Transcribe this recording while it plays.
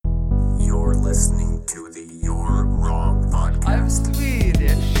listening to the You're Wrong podcast. I'm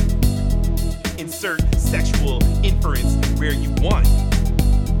Swedish. Insert sexual inference where you want.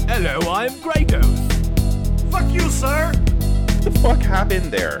 Hello, I'm Kratos. Fuck you, sir! What the fuck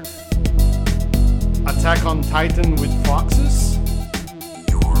happened there? Attack on Titan with foxes?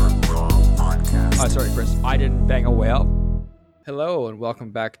 You're Wrong podcast. Oh, sorry, Chris. I didn't bang a whale. Hello, and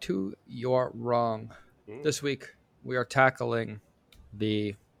welcome back to You're Wrong. This week, we are tackling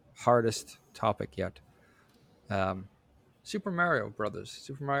the hardest topic yet. Super Mario Brothers.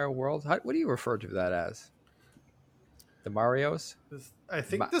 Super Mario World. What do you refer to that as? The Marios? I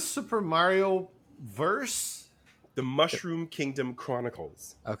think the Super Mario verse? The Mushroom Kingdom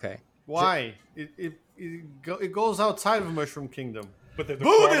Chronicles. Okay. Why? It goes outside of Mushroom Kingdom. But they're the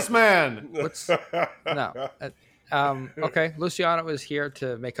Boo this man! What's... No. Okay, Luciano is here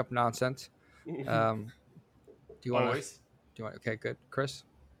to make up nonsense. Do you want Always. to... Do you want? Okay, good. Chris?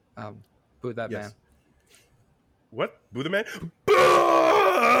 Boo that Yes. man. What? Boo the man? Boo!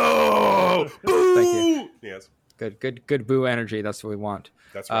 Boo! Thank you. Yes, Good boo energy. That's what we want.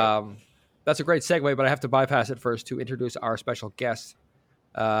 that's right. That's a great segue, but I have to bypass it first to introduce our special guest,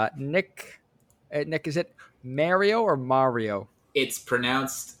 Nick. Nick, is it Mario or Mario? It's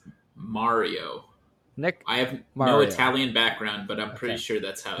pronounced Mario. Nick, I have Mario. no Italian background, but I'm pretty Okay. sure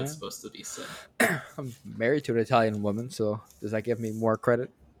that's how it's supposed to be said. I'm married to an Italian woman, so does that give me more credit?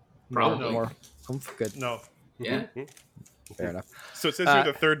 Probably. More oomph? Good. No. Yeah. Fair enough. So it says you're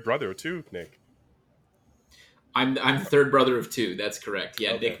the third brother too, Nick. I'm third brother of two. That's correct.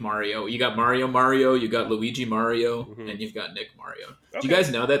 Yeah, Okay. Nick Mario. You got Mario, you got Luigi Mario, and you've got Nick Mario. Do Okay. you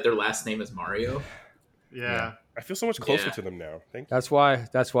guys know that their last name is Mario? Yeah. I feel so much closer Yeah. to them now. Thank you.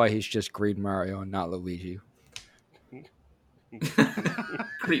 That's why he's just Green Mario and not Luigi.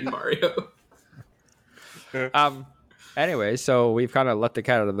 Green Mario. Anyway, so we've kind of let the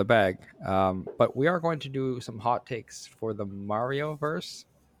cat out of the bag, but we are going to do some hot takes for the Mario verse,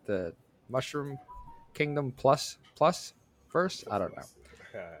 the Mushroom Kingdom plus verse. I don't know.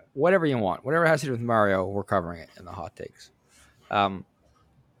 Whatever you want, whatever has to do with Mario, we're covering it in the hot takes.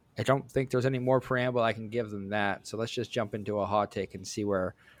 I don't think there's any more preamble I can give than that. So let's just jump into a hot take and see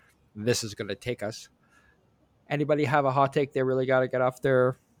where this is going to take us. Anybody have a hot take they really got to get off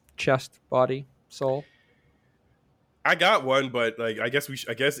their chest, body, soul? I got one, but like I guess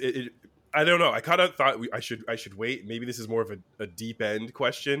I don't know. I kind of thought I should wait. Maybe this is more of a deep end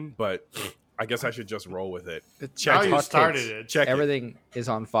question, but I guess I should just roll with it. Now you hot started takes. it. Check Everything is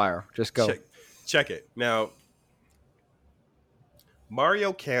on fire. Just go. Check it. Now,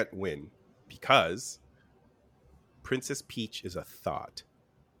 Mario can't win because Princess Peach is a thought.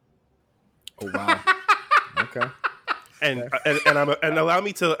 Oh wow. Okay. And allow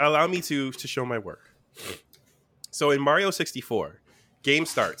me to show my work. So in Mario 64, game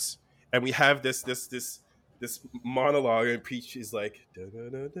starts, and we have this monologue, and Peach is like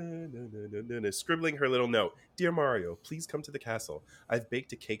scribbling her little note. Dear Mario, please come to the castle. I've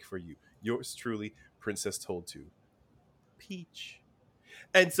baked a cake for you. Yours truly, Princess Told to. Peach.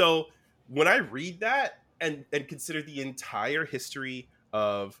 And so when I read that and consider the entire history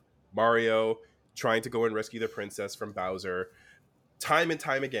of Mario trying to go and rescue the princess from Bowser, time and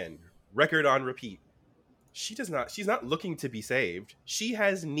time again, record on repeat, she's not looking to be saved. She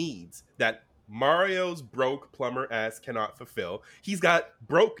has needs that Mario's broke plumber ass cannot fulfill. He's got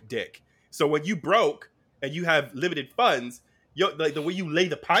broke dick. So when you broke and you have limited funds, like the way you lay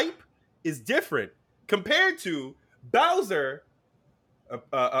the pipe is different compared to Bowser,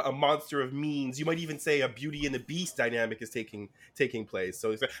 a monster of means. You might even say a Beauty and the Beast dynamic is taking place.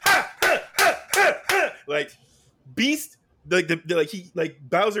 So it's like ha, ha, ha, ha, ha. Like Beast. Like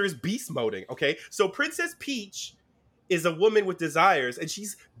Bowser is beast moding, okay? So Princess Peach is a woman with desires, and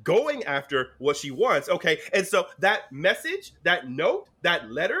she's going after what she wants, okay? And so that message, that note, that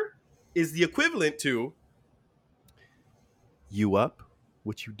letter is the equivalent to you up?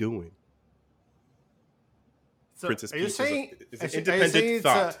 What you doing? So Princess are you Peach saying, is an are you independent saying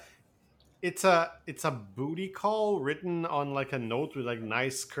thought. it's a booty call written on like a note with like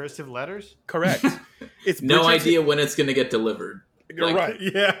nice cursive letters? Correct. It's No Bridgerton- idea when it's going to get delivered. You're Like, right.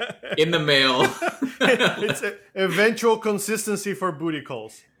 Yeah. In the mail. It's eventual consistency for booty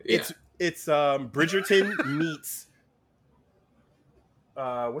calls. Yeah. It's Bridgerton meets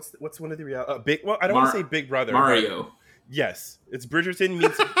what's one of the big, well, I don't want to say Big Brother. Mario. but yes, it's Bridgerton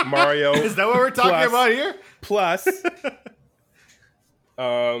meets Mario. Is that what we're talking Plus- about here? Plus,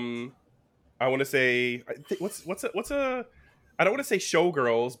 I want to say what's a I don't want to say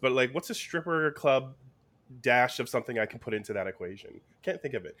showgirls, but like what's a stripper club dash of something I can put into that equation? Can't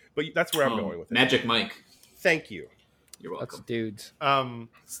think of it, but that's where I'm going with it. Magic Mike. Thank you. You're That's welcome. dudes.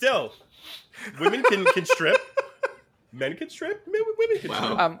 Still, women can strip. Men can strip. Women can strip.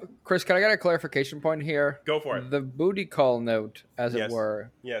 Wow. Chris, can I get a clarification point here? Go for it. The booty call note, as Yes. it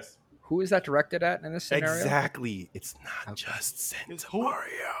were. Yes. Who is that directed at in this scenario? Exactly. It's not just sent It's to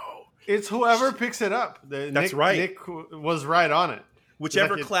Mario. It's whoever picks it up. That's right. Nick was right on it.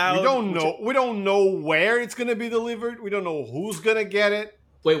 Whichever cloud. We don't know. We don't know where it's going to be delivered. We don't know who's going to get it.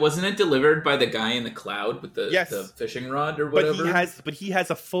 Wait, wasn't it delivered by the guy in the cloud with the, Yes. the fishing rod or whatever? But he has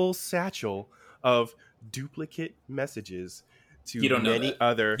a full satchel of duplicate messages to You don't know many that.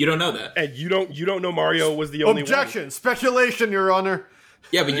 other. You don't know that. And you don't know Mario was the only Objection. one. Speculation, Your Honor.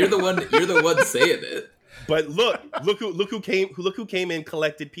 Yeah, but you're the one saying it. But look who came in,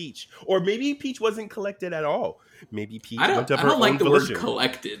 collected Peach, or maybe Peach wasn't collected at all. Maybe Peach I went don't of her like own the volition. word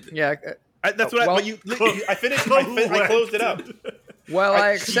collected. Yeah. That's what Well- I finished. I closed it up. Well,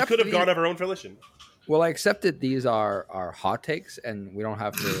 I She accept. could have gone of her own volition. Well, I accept that these are hot takes, and we don't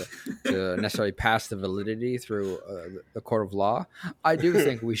have to necessarily pass the validity through the court of law. I do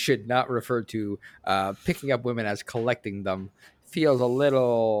think we should not refer to picking up women as collecting them. Feels a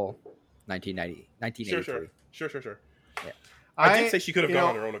little 1983. Sure. Yeah. I did say she could have you gone know,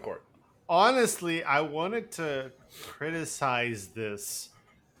 on her own accord. Honestly, I wanted to criticize this,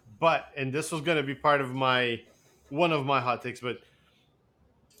 and this was going to be part of one of my hot takes, but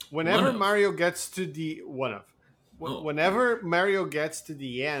whenever One of. Mario gets to the Oh. whenever Mario gets to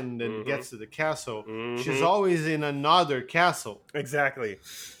the end and gets to the castle, she's Mhm. always in another castle. Exactly.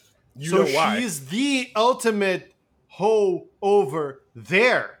 You So know why? she's the ultimate hoe over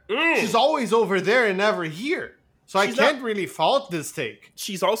there. She's always over there and never here. So She's I can't really fault this take.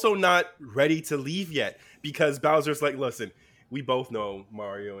 She's also not ready to leave yet because Bowser's like, listen, we both know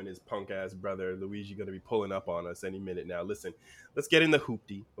Mario and his punk ass brother Luigi going to be pulling up on us any minute now. Listen, let's get in the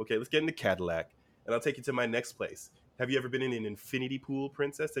hoopty. Okay, let's get in the Cadillac and I'll take you to my next place. Have you ever been in an infinity pool,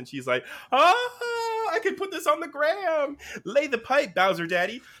 princess? And she's like, I could put this on the gram. Lay the pipe, Bowser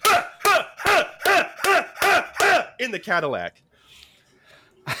daddy. In the Cadillac.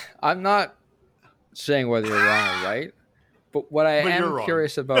 I'm not saying whether you're wrong or right, but what I But you're am wrong.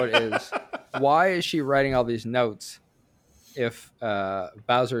 curious about is why is she writing all these notes if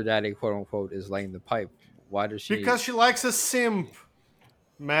Bowser Daddy, quote unquote, is laying the pipe? Why does she? Because she likes a simp,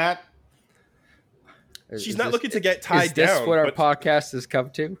 Matt. She's not looking to get tied Is this down. what our but podcast has come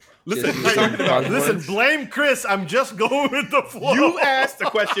to? Listen, Just we're talking using about- buzzwords? Listen, blame Chris. I'm just going with the flow. you asked the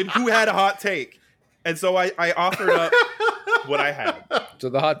question, who had a hot take? And so I offered up what I had. So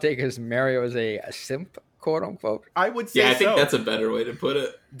the hot take is Mario is a simp, quote unquote. I would say Yeah, I think so. that's a better way to put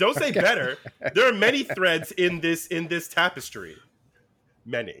it. Don't say better. There are many threads in this tapestry.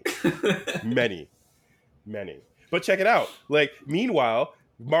 Many. But check it out. Like, meanwhile,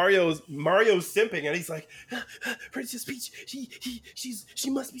 Mario's simping and he's like, Princess Peach, she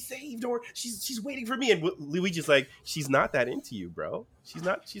must be saved, or she's waiting for me. And Luigi's like, she's not that into you, bro. She's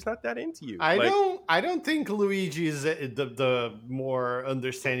not that into you. I Like, don't think Luigi is the more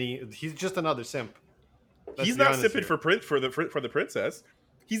understanding. He's just another simp. Let's he's be not honest simping here. for the princess.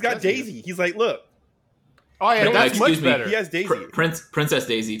 He's got Yes, he is. Daisy. He's like, look, Oh yeah, No, that's excuse much me. better. he has Daisy. Princess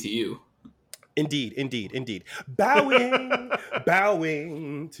Daisy to you. Indeed.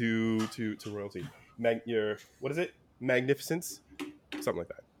 Bowing to royalty. What is it? Magnificence? Something like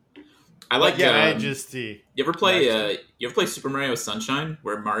that. I like Majesty. You ever play Super Mario Sunshine,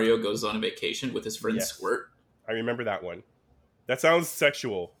 where Mario goes on a vacation with his friend Yes. Squirt? I remember that one. That sounds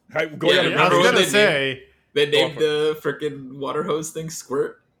sexual. Yeah, I was remember when gonna they say. They Go named on the freaking water hose thing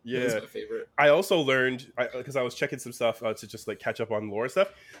Squirt. That was Yeah. my favorite. I also learned, because I was checking some stuff to just like catch up on lore and stuff.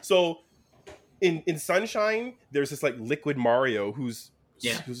 So in Sunshine, there's this like liquid Mario who's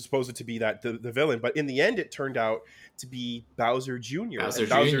supposed to be the villain, but in the end, it turned out to be Bowser Jr. Bowser And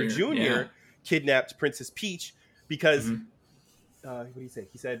Bowser Jr., Jr. yeah. kidnapped Princess Peach because what did he say?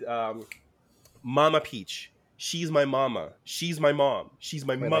 He said, "Mama Peach, she's my mama. She's my mom. She's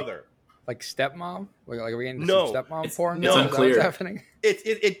my mother." Like stepmom? Like are we getting into No, some stepmom it's- porn? it's Is that what's unclear. happening? It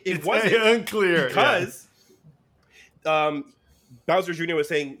It's wasn't unclear because Bowser Jr. was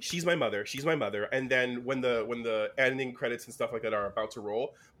saying she's my mother, and then when the ending credits and stuff like that are about to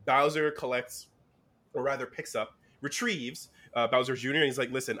roll, Bowser collects, or rather picks up, retrieves Bowser Jr. and he's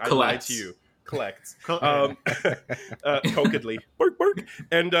like, "Listen, I lied to you." Collects, cokedly, bark bark,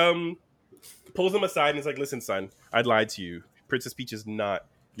 and pulls him aside and is like, "Listen, son, I lied to you. Princess Peach is not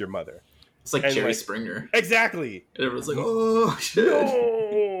your mother." It's like And, Jerry like- Springer. Exactly. And everyone's like, "Oh shit!"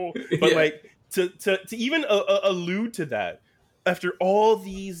 No. But Yeah. like to even allude to that after all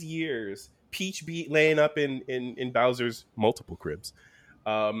these years, Peach be laying up in Bowser's multiple cribs.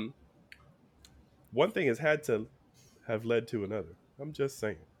 One thing has had to have led to another. I'm just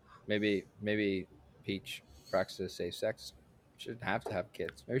saying. Maybe Peach practices safe sex. She shouldn't have to have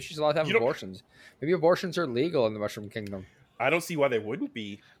kids. Maybe she's allowed to have You don't- abortions. Maybe abortions are legal in the Mushroom Kingdom. I don't see why they wouldn't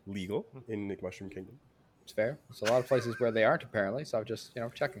be legal in the Mushroom Kingdom. It's fair. There's a lot of places where they aren't apparently. So I'm just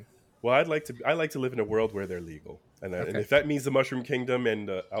checking. Well, I like to live in a world where they're legal, and Okay. if that means the Mushroom Kingdom and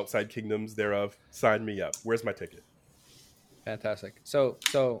outside kingdoms thereof, sign me up. Where's my ticket? Fantastic. So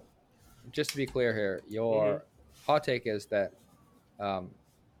just to be clear here, your hot take is that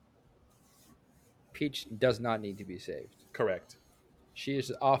Peach does not need to be saved. Correct. She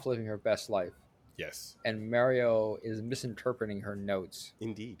is off living her best life, Yes, and Mario is misinterpreting her notes.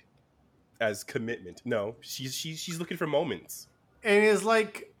 indeed. As commitment. No, she's looking for moments. And is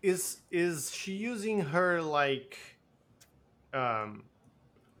like, is she using her like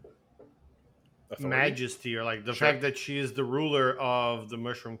Authority? majesty, or like the Sure. fact that she is the ruler of the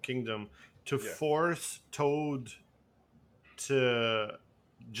Mushroom Kingdom to Yeah. force Toad to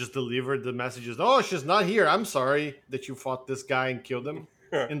just deliver the messages? Oh, she's not here. I'm sorry that you fought this guy and killed him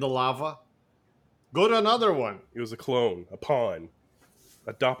in the lava. Go to another one. It was a clone, a pawn,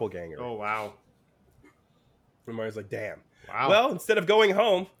 a doppelganger. Oh, wow. And Mario's like, damn. Wow. Well, instead of going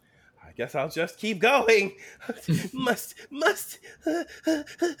home, I guess I'll just keep going. must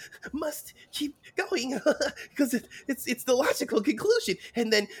keep going because it's the logical conclusion,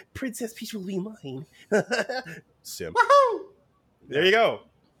 and then Princess Peach will be mine. Sim. Woohoo! There you go.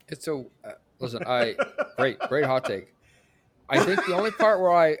 It's so listen. Great hot take. I think the only part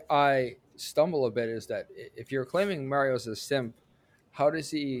where I stumble a bit is that if you're claiming Mario's a simp, how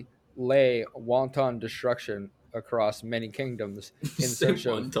does he lay wanton destruction across many kingdoms in search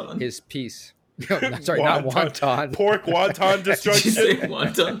of Wonton. his peace? No, sorry, not wonton. Pork wonton Did you say destruction.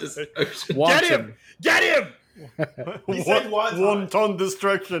 wonton destruction? Get him! Wanton. Get him! He said wonton. One ton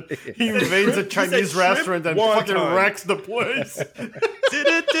destruction. He invades a Chinese shrimp restaurant and wonton. fucking wrecks the place.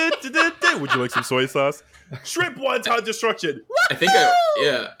 Would you like some soy sauce? Shrimp wonton destruction. I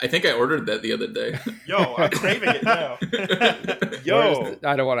think I ordered that the other day. Yo, I'm craving it now. Yo,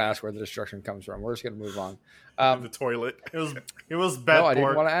 I don't want to ask where the destruction comes from. We're just gonna move on. the toilet. It was bad No, I didn't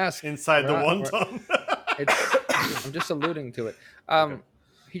pork want to ask. inside the We're one not- ton. I'm just alluding to it.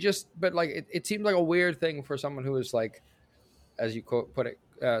 But like it seemed like a weird thing for someone who is like, as you put it,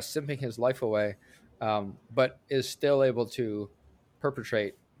 simping his life away, but is still able to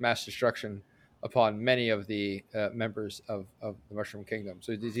perpetrate mass destruction upon many of the members of the Mushroom Kingdom.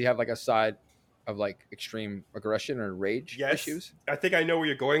 So does he have like a side of like extreme aggression or rage Yes, issues? I think I know where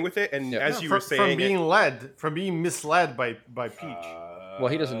you're going with it. And Yeah. as No, you from, were saying, from being misled by Peach. Well,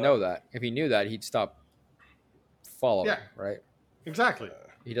 he doesn't know that. If he knew that, he'd stop following, Yeah. right? Exactly.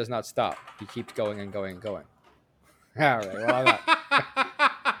 He does not stop. He keeps going and going and going. All right. Well, I'm not.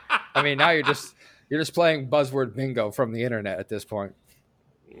 I mean, now you're just playing buzzword bingo from the internet at this point.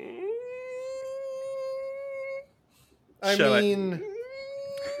 I Shall mean,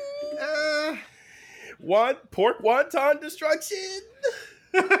 pork wonton destruction.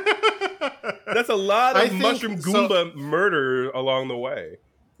 That's a lot I of think- mushroom so- Goomba murder along the way.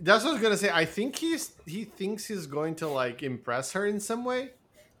 that's what I was gonna say. I think he thinks he's going to like impress her in some way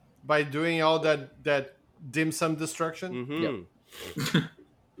by doing all that dim sum destruction. Mm-hmm.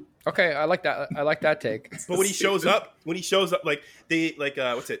 Okay, I like that. I like that take. But when he shows up, like they like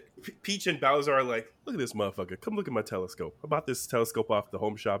what's it? Peach and Bowser are like, look at this motherfucker. Come look at my telescope. I bought this telescope off the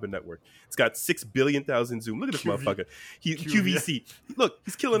Home Shopping Network. It's got 6 billion thousand zoom. Look at this motherfucker. QVC. Look,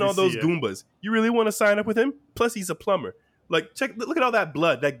 he's killing all those QVC, yeah. Goombas. You really want to sign up with him? Plus, he's a plumber. Like, look at all that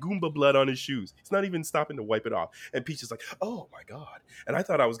blood, that Goomba blood on his shoes. He's not even stopping to wipe it off. And Peach is like, oh my god. And I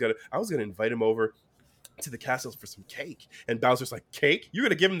thought I was gonna invite him over to the castle for some cake. And Bowser's like, cake? You're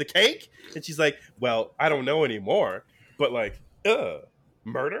gonna give him the cake? And she's like, well, I don't know anymore. But like,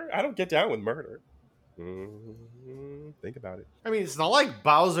 murder? I don't get down with murder. Think about it. I mean, it's not like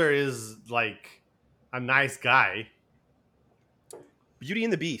Bowser is like a nice guy. Beauty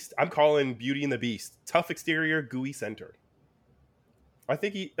and the Beast. I'm calling Beauty and the Beast. Tough exterior, gooey center. I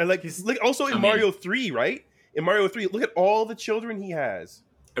think he's like also in Mario 3, right? In Mario 3, look at all the children he has.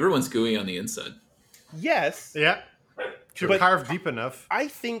 Everyone's gooey on the inside. Yes. Yeah, if you But- carve deep enough. I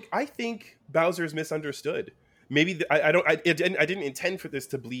think Bowser's misunderstood. Maybe I didn't intend for this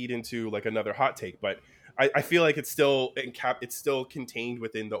to bleed into like another hot take, but I feel like it's still contained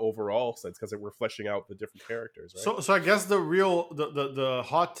within the overall sense because we're fleshing out the different characters. Right? So I guess the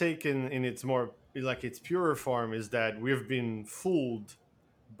hot take in its more like its purer form is that we've been fooled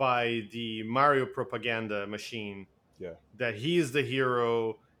by the Mario propaganda machine. Yeah. That he is the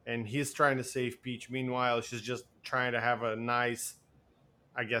hero and he's trying to save Peach. Meanwhile, she's just trying to have a nice,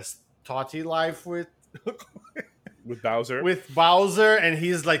 I guess, taughty life with with Bowser. with Bowser, and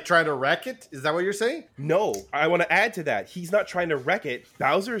he's like trying to wreck it. Is that what you're saying? No, I want to add to that. He's not trying to wreck it.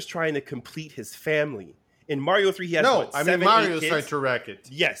 Bowser is trying to complete his family. In Mario 3, he has No, what, I mean 7, 8 Mario's kids? trying to wreck it.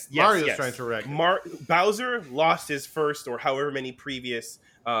 Yes, Mario's trying to wreck it. Bowser lost his first or however many previous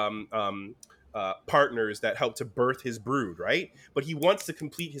partners that helped to birth his brood, right? But he wants to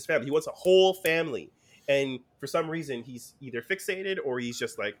complete his family. He wants a whole family. And for some reason, he's either fixated or he's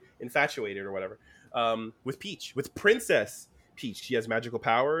just like infatuated or whatever with Peach, with Princess Peach. She has magical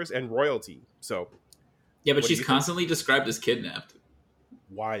powers and royalty. So Yeah, but What do she's you think? constantly described as kidnapped.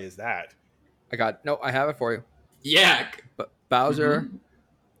 why is that? I have it for you. Yeah. But Bowser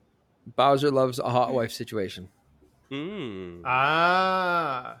loves a hot wife situation. Mm.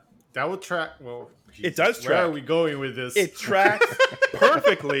 That would track. Well, It does Where track. are we going with this? It tracks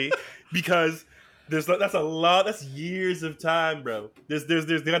perfectly because that's a lot. That's years of time, bro. There's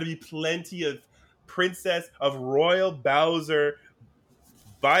got to be plenty of princess of royal Bowser,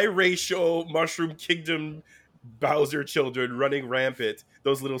 biracial Mushroom Kingdom Bowser children running rampant.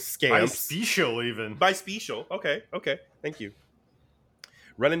 Those little By scamps. special even. By special. Okay. Thank you.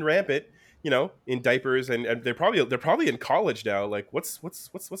 Running rampant, in diapers, and they're probably in college now. Like, what's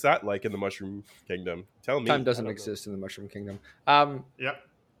that like in the Mushroom Kingdom? Tell me. Time I doesn't don't know. exist in the Mushroom Kingdom. Yep.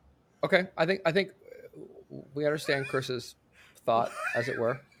 Okay, I think we understand Chris's thought, as it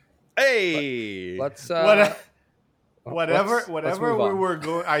were. Hey, Let's Whatever let's we move on. were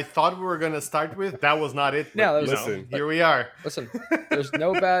going, I thought we were going to start with. That was not it. Yeah, but, that was- Listen. here we are. Listen, there's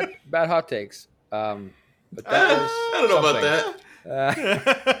no bad hot takes. But that was I don't know about something.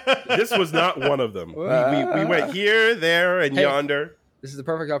 that. this was not one of them. We went here, there, and Hey. yonder. This is the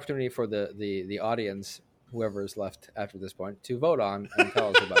perfect opportunity for the audience, whoever is left after this point, to vote on and tell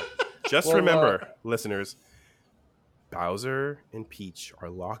us about it. Just Well, remember, listeners, Bowser and Peach are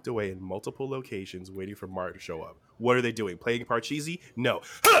locked away in multiple locations waiting for Mario to show up. What are they doing? Playing Parcheesi? No.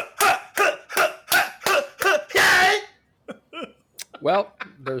 Well,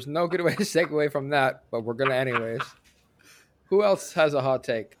 there's no good way to segue from that, but we're gonna anyways. Who else has a hot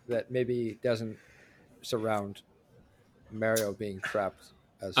take that maybe doesn't surround Mario being trapped?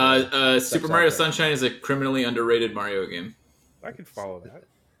 As Super Mario Sunshine is a criminally underrated Mario game. I can follow that.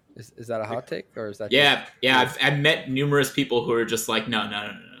 Is that a hot take or is that? Yeah. I've met numerous people who are just like, no.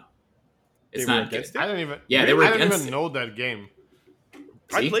 It's They were not good. against it? I don't even. Yeah, they were I don't against even it. know that game.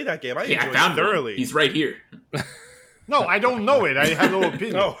 I See? played that game. I Yeah, I enjoyed found it one. thoroughly. He's right here. No, I don't know it. I have no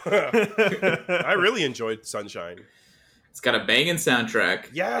opinion. No. I really enjoyed Sunshine. It's got a banging soundtrack.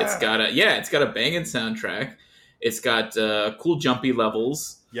 Yeah. It's got a banging soundtrack. It's got cool jumpy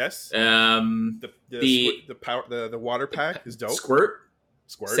levels. Yes. The The water pack is dope. Squirt.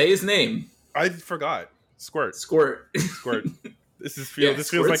 Say his name. I forgot. Squirt. Squirt. This feels Yeah, this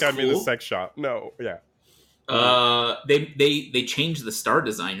feels like Squirt's I'm in a cool. sex shop. No, yeah. They changed the star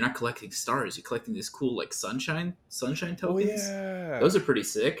design. You're not collecting stars. You're collecting this cool like sunshine tokens. Oh yeah. Those are pretty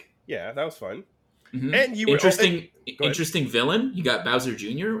sick. Yeah, that was fun. Mhm. And you were interesting ahead. interesting villain. You got Bowser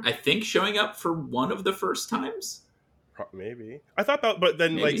Jr. I think showing up for one of the first times. Maybe I thought that, but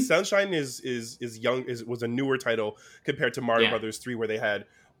then like Maybe. Sunshine was a newer title compared to Mario Yeah. Brothers 3, where they had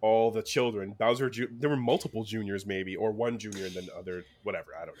all the children. There were multiple juniors, maybe, or one junior and then other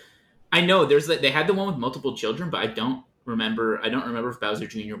whatever. I don't know. I know they had the one with multiple children, but I don't remember if Bowser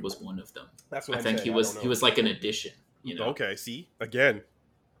Jr. was one of them. That's what I I'm think saying. he was don't he know. was like an addition. Okay. See again.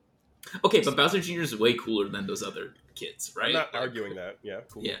 Okay, but Bowser Jr. is way cooler than those other kids, right? I'm not Like, arguing that. Yeah,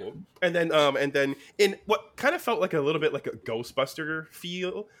 cool, Yeah. cool. And then in what kind of felt like a little bit like a Ghostbuster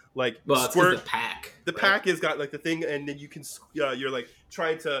feel, like Well, it's 'cause Squirt. the pack. The right? pack has got like the thing, and then you can you're like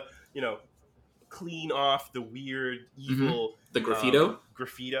trying to clean off the weird evil The graffito.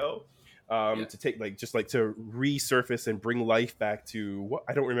 graffito Yeah. to take to resurface and bring life back to what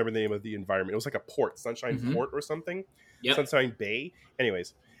I don't remember the name of the environment. It was like a port, Sunshine Mhm. Port or something. Yep. Sunshine Bay.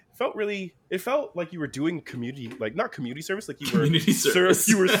 Anyways, it felt like you were doing community, like not community service, like you were Community service.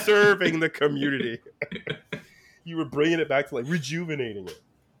 you were serving the community. You were bringing it back to like rejuvenating it.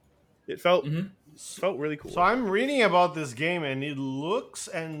 It felt Mhm. felt really cool. So I'm reading about this game, and it looks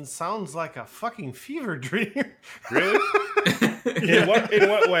and sounds like a fucking fever dream. Really? In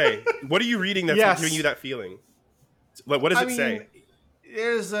what way? What are you reading that's Yes. giving you that feeling? Like, what does it say?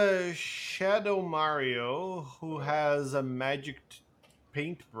 There's a Shadow Mario who has a magic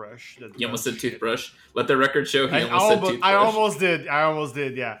paintbrush. That You almost does said shit. toothbrush. Let the record show he I almost said toothbrush. I almost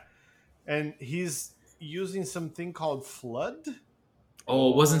did, yeah. And he's using something called Flood.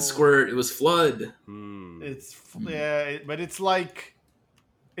 Oh, it wasn't Squirt. It was Flood. Hmm. It's but it's like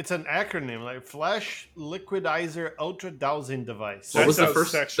It's an acronym, like Flash Liquidizer Ultra Dowsing Device. What was the sounds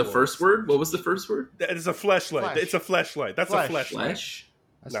first sexual. the first word? What was the first word? That is a fleshlight. Flash. It's a fleshlight. That's Flash. a fleshlight. Flesh?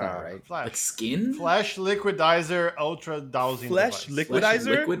 That's Nah. not right. Flash. Like skin? Flash Liquidizer Ultra Dowsing Flash Device. Flesh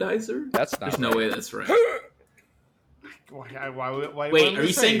liquidizer. liquidizer? That's not There's no right. way that's right. Why Wait, would are we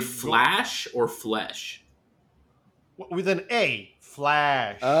you say saying flash or flesh? with an A?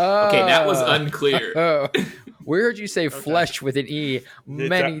 Flash. Okay, that was unclear. Oh, we heard you say flesh with an E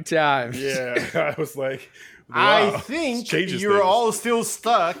many times. Yeah, I was like, I wow, think this changes you're things. all still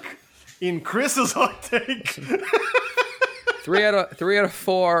stuck in Chris's hot take. 3 out of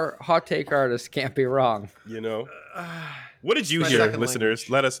 4 hot take artists can't be wrong. You know, what did you my hear, second listeners?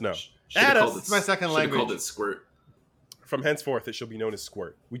 Let us know. Should've Add called us. It's my second should've language. called it squirt. From henceforth, it shall be known as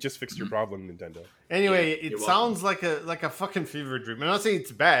Squirt. We just fixed your problem, Nintendo. Anyway, Yeah, it you're sounds like a fucking fever dream. I'm not saying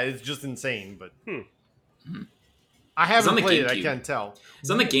it's bad. It's just insane. But I haven't on the played it. I GameCube. can't tell. It's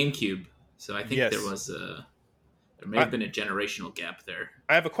on the GameCube, so I think Yes. there may have been a generational gap there.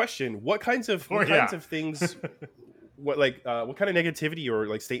 I have a question. What kinds of things? What kind of negativity or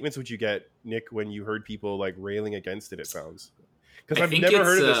like statements would you get, Nick, when you heard people like railing against it? It sounds because I I've think never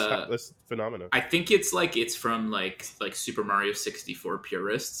heard it's, of this phenomenon. I think it's from like Super Mario 64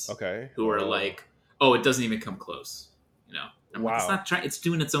 purists. Okay, Who are like, oh, it doesn't even come close. You know, I'm like, Wow. it's not trying. It's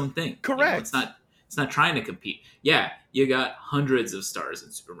doing its own thing. You know, Correct. It's not trying to compete. Yeah, you got hundreds of stars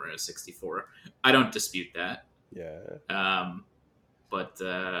in Super Mario 64. I don't dispute that. Yeah, But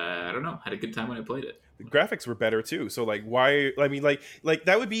I don't know. Had a good time when I played it. the graphics were better too. So like, why? I mean, like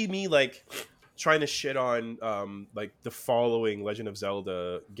that would be me like trying to shit on like the following Legend of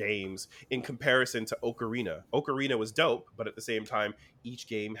Zelda games in comparison to Ocarina. Ocarina was dope, but at the same time, each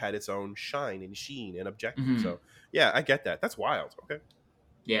game had its own shine and sheen and objective. Mhm. So yeah, I get that. That's wild. Okay.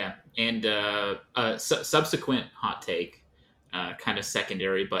 Yeah, and subsequent hot take, kind of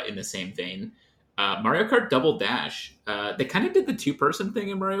secondary, but in the same vein. Mario Kart Double Dash. They kind of did the 2-person thing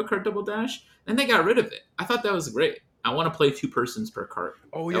in Mario Kart Double Dash, then they got rid of it. I thought that was great. I want to play 2 persons per kart.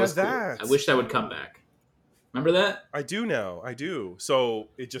 Oh That yeah, was cool. that. I wish that would come back. Remember that? I do now. I do. So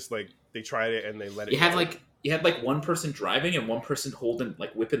it just like they tried it and they let it. You had go. you had one person driving and one person holding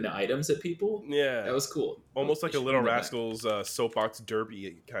whipping the items at people. yeah, That was cool. almost like They a should Little bring that back. Rascals soapbox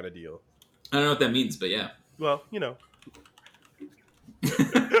derby kind of deal. I don't know what that means, but yeah. Well, you know,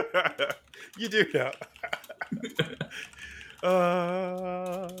 you do now.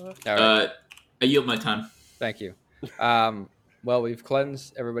 All right. I yield my time. Thank you. Well, we've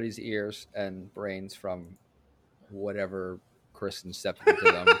cleansed everybody's ears and brains from whatever Chris incepted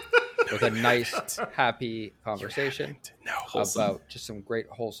into them with a nice, happy conversation No, Wholesome. about just some great,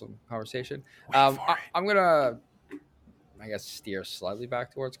 wholesome conversation. Wait for it. I'm going to, I guess, steer slightly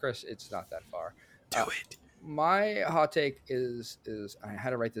back towards Chris. It's not that far. do it. My hot take is I had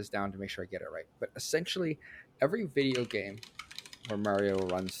to write this down to make sure I get it right. But essentially, every video game where Mario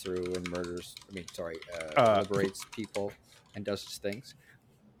runs through and liberates people and does his things.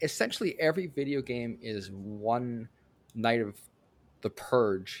 Essentially, every video game is one night of the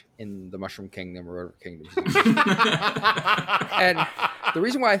purge in the Mushroom Kingdom or whatever kingdom. And the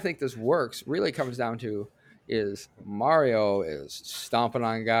reason why I think this works really comes down to is Mario is stomping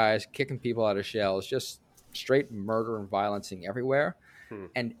on guys, kicking people out of shells, just straight murder and violencing everywhere.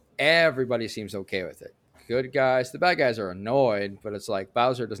 And everybody seems okay with it. Good guys. The bad guys are annoyed, but it's like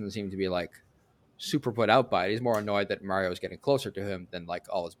Bowser doesn't seem to be like super put out by it. He's more annoyed that Mario is getting closer to him than like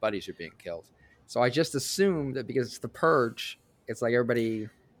all his buddies are being killed. So I just assume that because it's the purge, it's like everybody.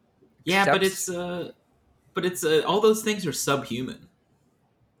 Yeah, accepts- but it's all those things are subhuman.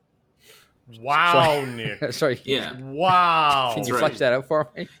 Wow, Nick. Sorry. Yeah, Wow. Can you right. flesh that out for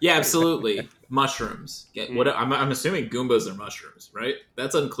me? yeah, absolutely. Mushrooms. What I'm assuming Goombas are mushrooms, right?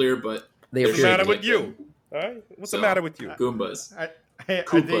 That's unclear, but They What's the appear matter to with be. you? All right, what's So- the matter with you? Goombas. Are they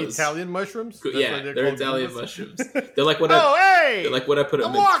Koopas. Italian mushrooms? That's Yeah, why they're called Italian Koopas? mushrooms. They're like what Oh, hey! they're like what I put on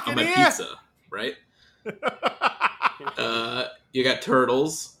I'm my walking on my here. pizza, right? You got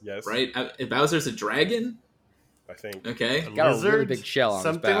turtles, Yes, right? Bowser's a dragon. I think. Okay, Got a really Lizard? big shell on his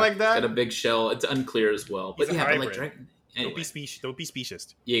Something back. like got a that? big shell. It's unclear as well, but He's a yeah, but like hybrid. dragon. Don't Anyway, be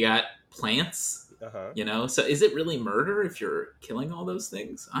specious. you got plants. Uh huh. You know, so is it really murder if you're killing all those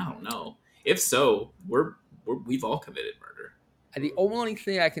things? I don't know. If so, we've all committed murder. And the only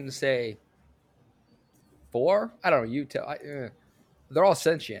thing I can say I don't know, you tell. They're all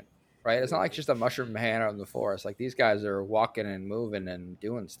sentient, right? It's not like just a mushroom man out in the forest. Like these guys are walking and moving and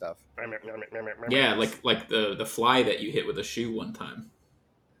doing stuff. Yeah, like the fly that you hit with a shoe one time.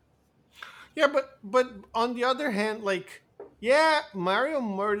 Yeah, but on the other hand, like, yeah, Mario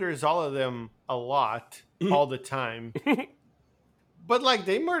murders all of them a lot, all the time. But like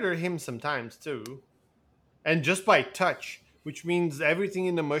they murder him sometimes too, and just by touch, which means everything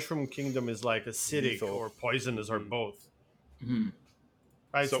in the Mushroom Kingdom is like acidic Lethal. or poisonous or both. Mhm.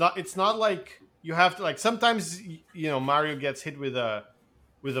 Right? So- It's not like you have to like sometimes Mario gets hit with a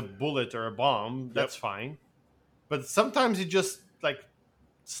bullet or a bomb. That's fine, but sometimes he just like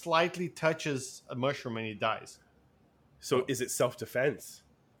slightly touches a mushroom and he dies. So is it self-defense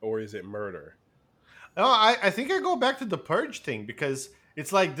or is it murder? No, I think I go back to the purge thing because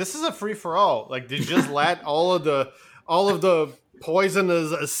it's like this is a free for all. Like they just let all of the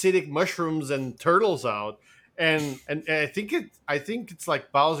poisonous acidic mushrooms and turtles out, and I think it's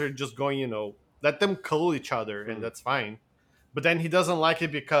like Bowser just going, let them kill each other and that's fine. But then he doesn't like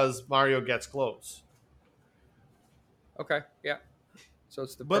it because Mario gets close. Okay, yeah. So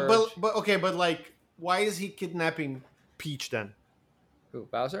it's the But purge. but okay, but like why is he kidnapping Peach then? Who,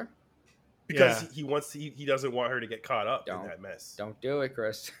 Bowser? Because Yeah. he doesn't want her to get caught up Don't. in that mess. Don't do it,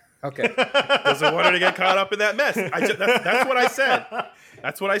 Chris. Okay. Doesn't want her to get caught up in that mess. That's what I said.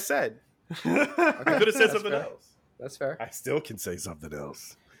 That's what I said. I could have said That's something fair. else. That's fair. I still can say something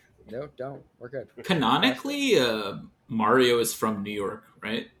else. No, don't. We're good. Canonically, Mario is from New York,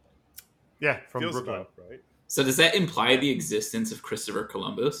 right? Yeah, from Feels Brooklyn. about right. So does that imply the existence of Christopher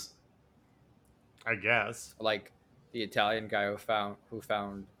Columbus? I guess. Like the Italian guy who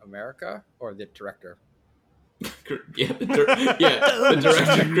found America, or the director? Yeah, the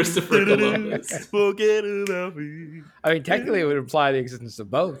director Christopher Columbus. Forget about me. I mean, technically, it would imply the existence of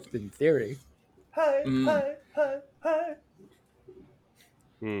both in theory. Hi, Mm. hi.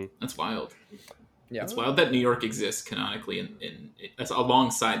 That's wild. Yeah. It's wild that New York exists canonically in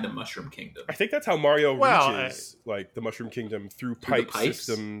alongside the Mushroom Kingdom. I think that's how Mario Well, reaches like the Mushroom Kingdom through Through the pipe pipes?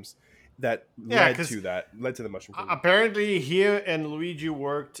 systems that Yeah, led 'cause- to the Mushroom Kingdom. Apparently, he and Luigi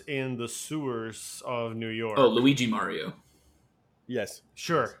worked in the sewers of New York. Oh, Luigi Mario. Yes.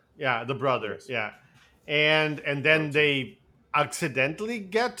 Sure. Yeah, the brother. Yes. Yeah, and then they accidentally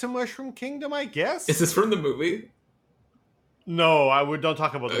get to Mushroom Kingdom, I guess. Is this from the movie? No, don't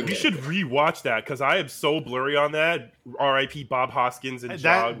talk about the Okay. We movie. should rewatch that because I am so blurry on that. R.I.P. Bob Hoskins and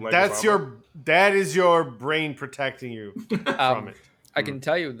Jog. That is your brain protecting you from it. I can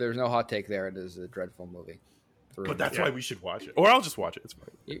tell you, there's no hot take there. It is a dreadful movie. Through But and that's through. why we should watch it. Or I'll just watch it. It's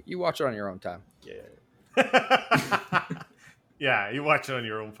fine. You watch it on your own time. Yeah. Yeah, you watch it on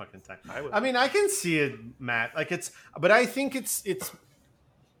your own fucking time. I would. I mean, I can see it, Matt. But I think it's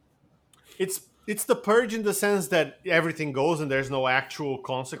the purge in the sense that everything goes and there's no actual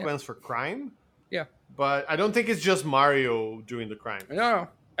consequence for crime. Yeah. But I don't think it's just Mario doing the crime. No.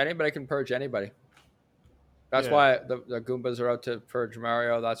 Anybody can purge anybody. That's Yeah. why the Goombas are out to purge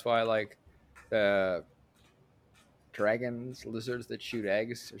Mario. That's why, like, the dragons, lizards that shoot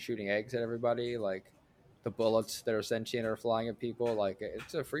eggs are shooting eggs at everybody. Like, the bullets that are sentient are flying at people. Like,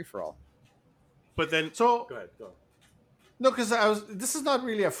 it's a free-for-all. But then. So Go ahead. Go. no, because this is not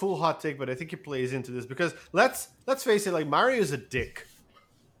really a full hot take, but I think it plays into this because let's face it, like Mario is a dick,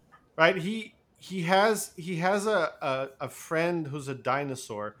 right? He has a friend who's a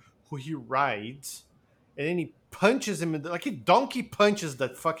dinosaur who he rides, and then he punches him like he donkey punches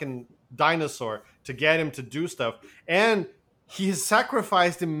that fucking dinosaur to get him to do stuff, and he has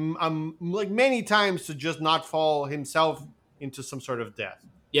sacrificed him like many times to just not fall himself into some sort of death.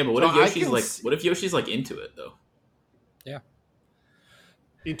 Yeah, but So I can what if Yoshi's like into it though?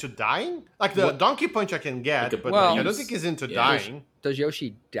 Into dying? Like the donkey punch I can get, Like but well- I don't think he's into Yeah. dying. Does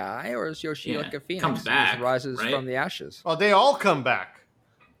Yoshi die, or is Yoshi Yeah, like a phoenix? comes He back, just rises right? from the ashes. Oh, they all come back.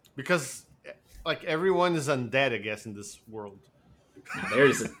 Because like everyone is undead, I guess, in this world.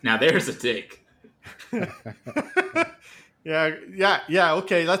 Now there's a dick. Yeah,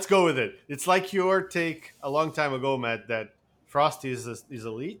 okay, let's go with it. It's like your take a long time ago, Matt, that Frosty is a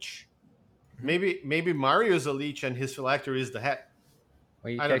leech. Maybe Mario is a leech and his phylactery is the hat.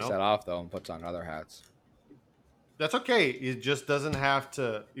 Well, he I don't takes know. that off, though, and puts on other hats. That's okay. It just doesn't have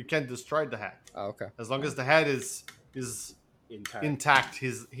to. You can't destroy the hat Oh, okay. as long as the hat is Intact. intact.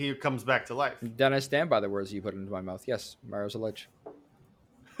 He comes back to life. Then I stand by the words you put into my mouth. Yes, Mario's a lich.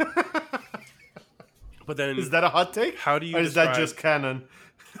 But then. Is that a hot take? How do you Or is that describe- just canon?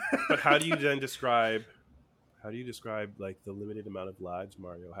 But how do you then describe? How do you describe like the limited amount of lives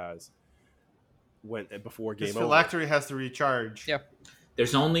Mario has before game His over? phylactery has to recharge. Yeah.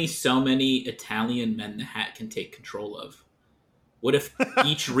 There's only so many Italian men the hat can take control of. What if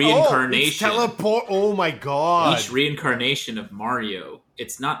each reincarnation, teleport. Oh my god! each reincarnation of Mario,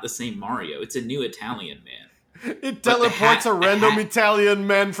 it's not the same Mario. It's a new Italian man. It the teleports hat- a random the hat- Italian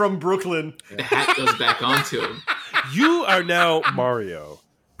man from Brooklyn. The hat goes back onto him. You are now Mario.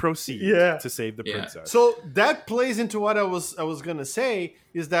 Proceed Yeah. to save the Yeah. princess. So that plays into what I was gonna say,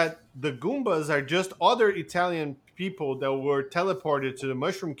 is that the Goombas are just other Italian people that were teleported to the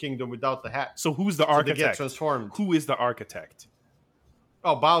Mushroom Kingdom without the hat. So who's the So they architect? get transformed. Who is the architect?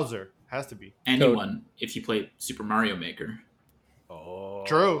 Oh, Bowser has to be. Anyone, if you play Super Mario Maker. Oh,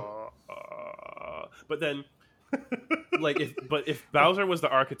 True. But then, if Bowser was the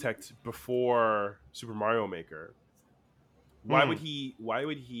architect before Super Mario Maker, why would he? Why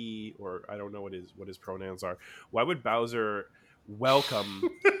would he? Or I don't know what his pronouns are. Why would Bowser welcome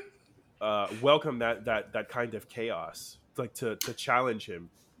that kind of chaos, like to challenge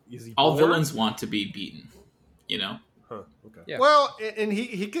him? Is he All bored? villains want to be beaten, you know? Huh, okay. Yeah. Well, and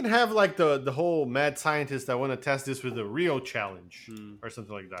he can have like the whole mad scientist that want to test this with a real challenge or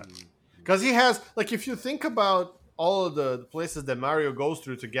something like that. Because he has, like, if you think about all of the places that Mario goes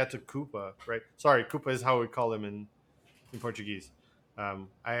through to get to Koopa, right? Sorry, Koopa is how we call him in Portuguese.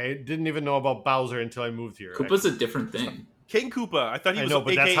 I didn't even know about Bowser until I moved here. Koopa's a different thing. King Koopa. I thought he I was. know,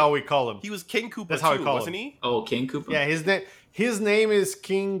 but that's how we call him. He was King Koopa. That's how I too, call wasn't him. he? Oh, King Koopa? Yeah, his name is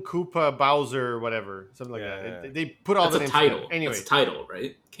King Koopa Bowser, whatever, something like Yeah, that. yeah. They put all That's the a names title. together. Anyway, That's a title,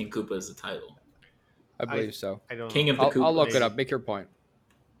 right? King Koopa is a title. I believe so. I don't King know. of the Koopas. I'll look it up. Make your point.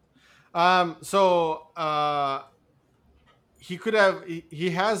 He could have.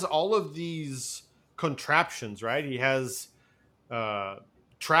 He has all of these contraptions, right? He has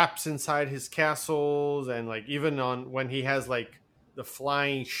traps inside his castles, and like even on when he has like the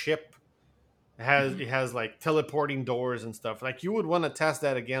flying ship, he has like teleporting doors and stuff. Like you would want to test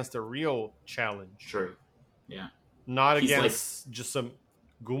that against a real challenge, True. Yeah. not He's against just some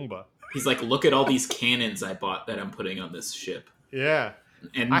Goomba. He's like, look at all these cannons I bought that I'm putting on this ship. Yeah,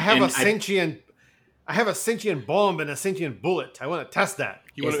 And I have and a sentient. I have a sentient bomb and a sentient bullet. I want to test that.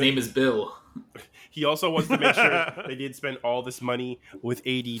 His name is Bill. He also wants to make sure they did spend all this money with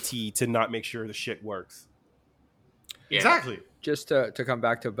ADT to not make sure the shit works. Yeah. Exactly. Just to come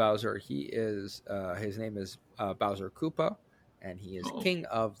back to Bowser, he is his name is Bowser Koopa, and he is King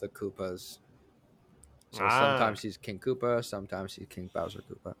of the Koopas. So sometimes he's King Koopa, sometimes he's King Bowser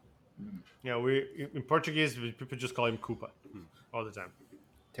Koopa. Yeah, we in Portuguese people just call him Koopa all the time.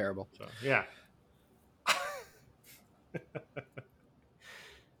 Terrible. So yeah.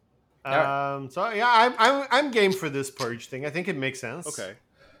 So yeah, I'm game for this purge thing. I think it makes sense. Okay.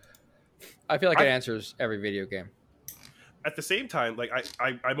 I feel like it answers every video game. At the same time, like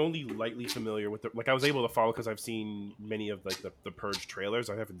I'm only lightly familiar with I was able to follow because I've seen many of like the Purge trailers.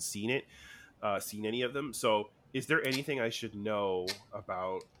 I haven't seen any of them. So is there anything I should know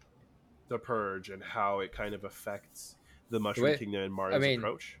about the Purge and how it kind of affects the Mushroom Kingdom and Mario's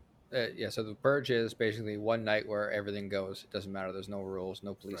approach? Yeah, so the Purge is basically one night where everything goes. It doesn't matter. There's no rules,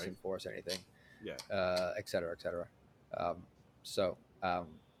 no policing force, anything. Yeah. Et cetera, et cetera.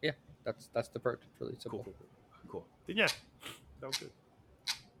 Yeah, that's the Purge. It's really simple. Cool. Then yeah, sounds good.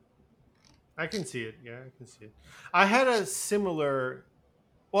 I can see it. Yeah, I can see it. I had a similar,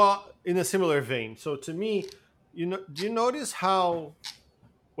 in a similar vein. So to me, do you notice how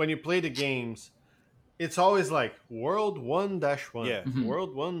when you play the games, it's always like World 1-1, Yeah.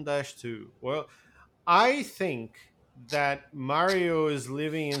 World 1-2. Well, I think that Mario is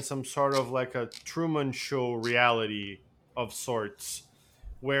living in some sort of like a Truman Show reality of sorts,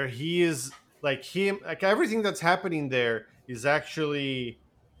 where he is like everything that's happening there is actually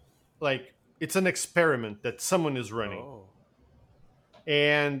like it's an experiment that someone is running. Oh.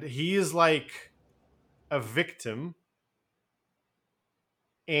 And he is like a victim,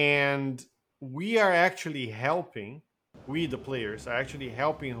 and we are actually helping, we the players are actually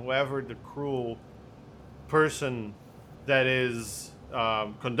helping whoever the cruel person that is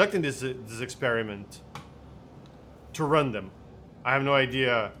conducting this experiment to run them. I have no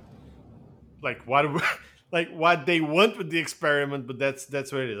idea like what they want with the experiment, but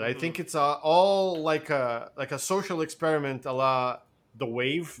that's what it is. I think it's all like a social experiment a la The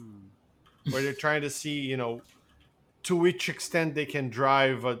Wave, where they're trying to see, to which extent they can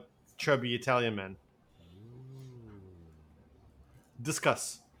drive a chubby Italian man.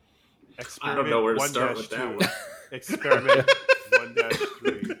 Discuss. I don't know where to start with that one. Experiment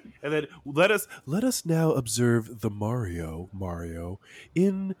 1-3. And then let us now observe the Mario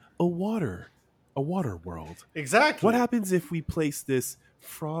in a water world. Exactly. What happens if we place this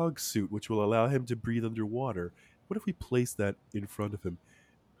frog suit, which will allow him to breathe underwater? What if we place that in front of him?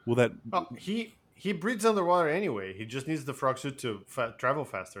 Will that? Oh, he breathes underwater anyway. He just needs the frog suit to travel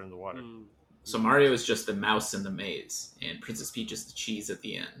faster in the water. So Mario is just the mouse in the maze, and Princess Peach is the cheese at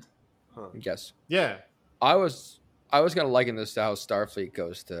the end. Yes. Yeah. I was gonna liken this to how Starfleet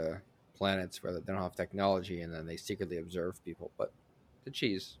goes to planets where they don't have technology and then they secretly observe people, but the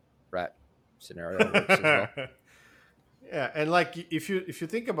cheese rat scenario works as well. Yeah, and like if you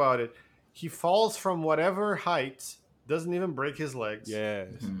think about it, he falls from whatever height, doesn't even break his legs. Yes.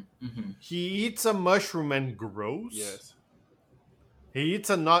 He eats a mushroom and grows. Yes. He eats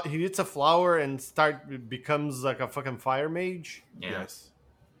a nut. He eats a flower and becomes like a fucking fire mage. Yeah. Yes.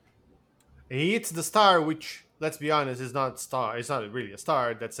 He eats the star, which, let's be honest, is not star. It's not really a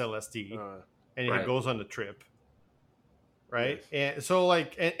star. That's LSD, and he Right. goes on the trip, right? And so,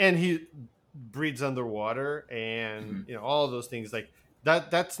 like, and he breathes underwater, and you know all those things like that.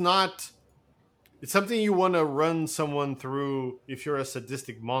 That's not. It's something you want to run someone through if you're a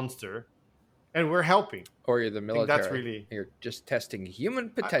sadistic monster, and we're helping. Or you're the military. that's really- You're just testing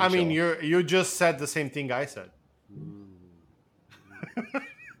human potential. I mean, you just said the same thing I said.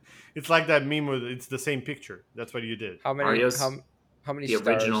 It's like that meme with it's the same picture. That's what you did. how many Mario's how many The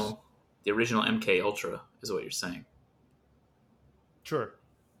stars? original MK Ultra is what you're saying. Sure.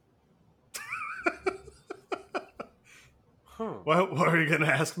 Huh. What are you gonna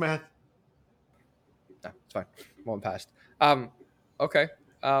ask, Matt? No, it's fine. One passed. Okay.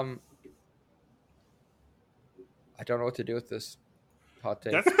 I don't know what to do with this hot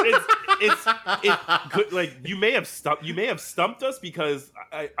take. That's could, like you may have stumped us because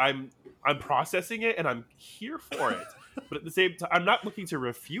I'm processing it and I'm here for it. But at the same time, I'm not looking to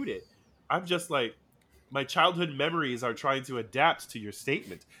refute it. I'm just like my childhood memories are trying to adapt to your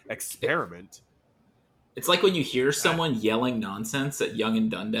statement. Experiment. It's like when you hear someone yelling nonsense at Young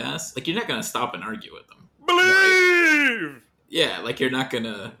and Dundas, like you're not gonna stop and argue with them. Believe. Yeah, like you're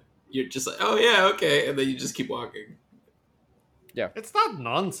just like, oh yeah, okay, and then you just keep walking. It's not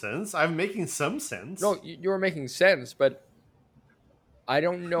nonsense. I'm making some sense. No, you were making sense, but I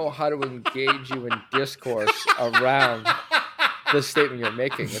don't know how to engage you in discourse around the statement you're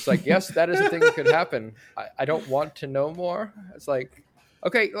making. It's like, yes, that is a thing that could happen. I don't want to know more. It's like,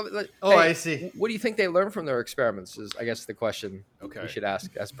 okay. Oh, I see. What do you think they learn from their experiments is, I guess, the question Okay. we should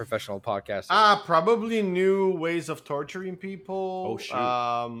ask as professional podcasters. Probably new ways of torturing people. Oh,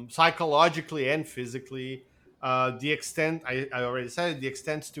 shoot. Psychologically and physically. The extent I already said it, the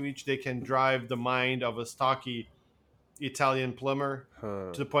extent to which they can drive the mind of a stocky Italian plumber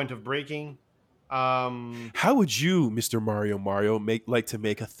to the point of breaking. How would you, Mr. Mario, like to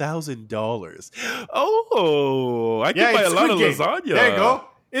make $1,000? Oh, I can buy a it's lot of Squid Game. lasagna. There you go.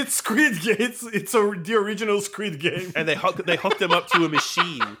 It's Squid Game. The original Squid Game. And they hooked them up to a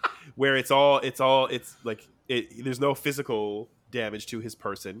machine where there's no physical damage to his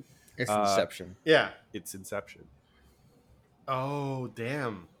person. It's Inception. Yeah. It's Inception. Oh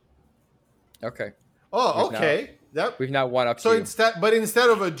damn. Okay. Oh, We've okay. We've now one up So to you. instead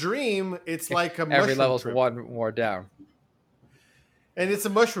of a dream, it's like a Every mushroom level's trip. one more down. And it's a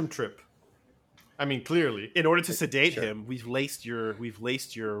mushroom trip. I mean, clearly. In order to sedate Sure. him, we've laced your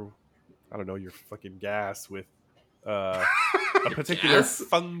I don't know, your fucking gas with a particular Gas?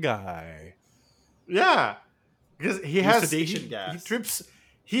 fungi. Yeah. Because he Your has sedation he gas. trips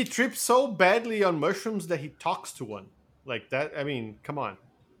so badly on mushrooms that he talks to one. Like that, I mean, come on.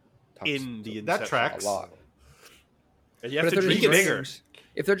 In the That Inception. tracks. A lot. And you But have if to they're dream just bigger. dreams,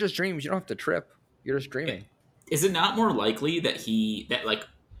 if they're just dreams, you don't have to trip. You're just dreaming. Is it not more likely that like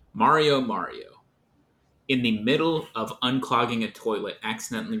Mario, in the middle of unclogging a toilet,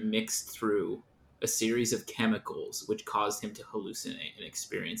 accidentally mixed through a series of chemicals which caused him to hallucinate and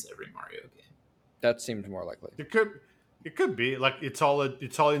experience every Mario game? That seems more likely. It could be like it's all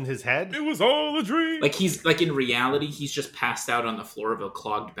in his head. It was all a dream. Like he's like in reality, he's just passed out on the floor of a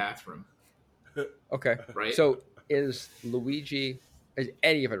clogged bathroom. Okay. Right. So is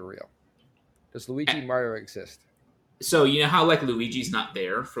any of it real? Does Luigi Mario exist? So you know how like Luigi's not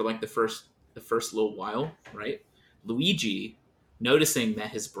there for like the first little while, right? Luigi, noticing that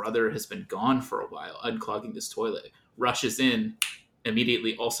his brother has been gone for a while, unclogging this toilet, rushes in,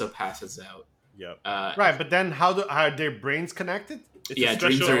 immediately also passes out. Yep. Right, but then are their brains connected? It's Yeah, a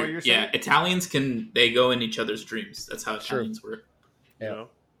dreams special, what are. you're Yeah, saying? Italians they go in each other's dreams. That's how Sure. Italians work. you Yeah. know.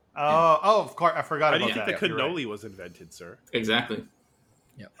 Of course, I forgot How do about you think that. the You're right. cannoli was invented, sir? Exactly.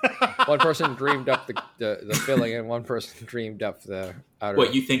 One person dreamed up the filling, and one person dreamed up the outer.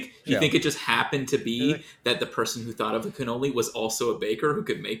 What you think? You Yeah. think it just happened to be that the person who thought of the cannoli was also a baker who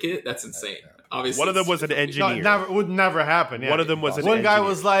could make it? That's insane. Obviously, One of them was an No, engineer. would never happen. Yeah. One of them was an One guy engineer.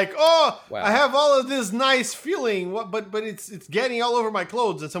 was like, "Oh, Wow. I have all of this nice feeling, but it's getting all over my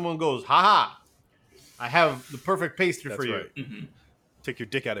clothes." And someone goes, "Haha, I have the perfect pastry That's for you." right. Mhm. Take your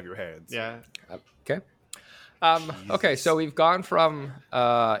dick out of your hands. Yeah. Okay. Okay, so we've gone from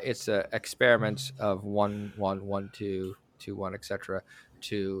it's experiments of 1, 1, 1, 2, 2, 1, etc.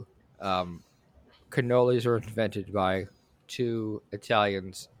 to cannolis are invented by two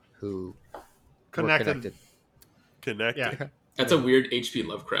Italians who were Connected. Connected. Yeah. That's a weird H.P.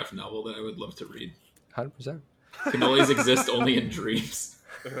 Lovecraft novel that I would love to read. 100%. Can always exist only in dreams.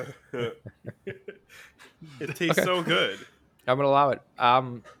 It tastes so good. I'm gonna allow it.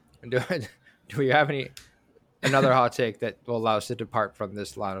 Do we have another hot take that will allow us to depart from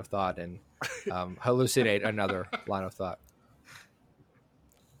this line of thought and hallucinate another line of thought?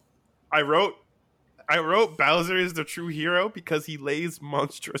 I wrote Bowser is the true hero because he lays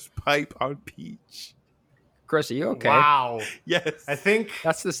monstrous pipe on Peach. Chris, are you okay? Wow. Yes. I think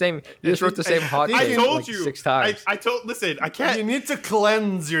That's the same. You just wrote the same hot think take I told like you 6 times. Listen, I you can't. need to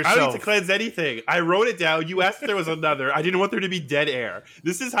cleanse I yourself. don't need to cleanse anything. I wrote it down. You asked if there was another. I didn't want there to be dead air.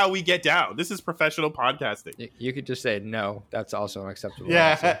 This is how we get down. This is professional podcasting. You could just say no. That's also an acceptable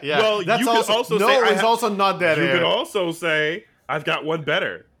Yeah, answer. yeah. Well, That's you could also no. say I It's have- also not that You air. could also say I've got one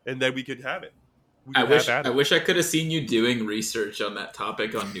better, and then we could have it. We I could wish have at I it. wish I could have seen you doing research on that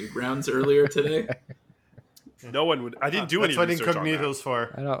topic on Newgrounds earlier today. No one would. I didn't do any That's what research on that. Incognito's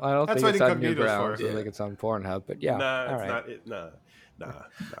for. I don't That's think what it's on Incognito's Newgrounds. for. I think it's on Pornhub. But yeah, Nah, all it's right. not. Nah.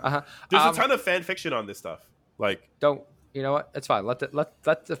 Uh-huh. There's a ton of fan fiction on this stuff. Like, Don't you know what? It's fine. Let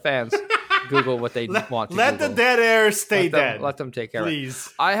the fans Google what they want to Let the Google. dead air stay dead. Let them take care of it.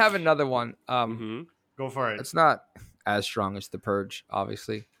 Please. I have another one. mhm. Go for it. It's not as strong as The Purge,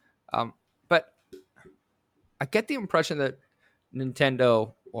 obviously, but I get the impression that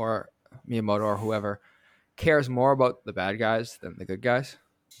Nintendo or Miyamoto or whoever cares more about the bad guys than the good guys.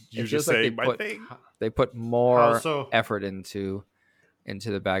 You're It just feels like saying my thing. they put more How so? effort into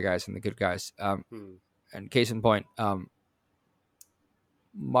the bad guys and the good guys. And case in point,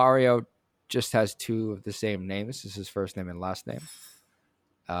 Mario just has 2 of the same names. This is his first name and last name.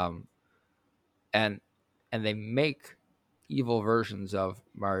 And they make evil versions of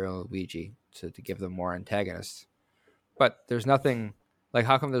Mario and Luigi to give them more antagonists. But there's nothing like,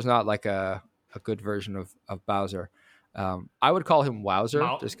 how come there's not like a good version of Bowser? I would call him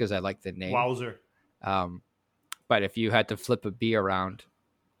Wowzer just because I like the name. Wowzer. But if you had to flip a B around,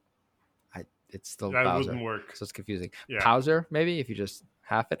 it's still That Bowser. wouldn't work. So it's confusing. Yeah. Bowser, maybe, if you just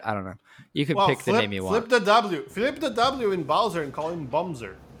half it. I don't know. You can Well, pick the name you want. Flip the W. Flip the W in Bowser and call him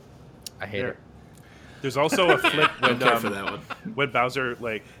Bumzer. I hate it. There's also a flip when Don't care for that one. when Bowser,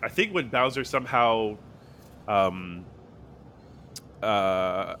 like, I think when Bowser somehow I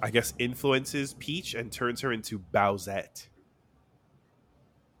guess influences Peach and turns her into Bowsette.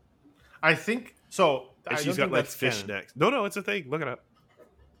 I think so. And I she's don't got think like that's fish canon. next. No, it's a thing. Look it up.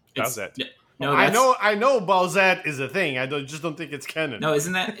 It's- Bowsette. No, I that's- I know Bowsette is a thing. I just don't think it's canon. No,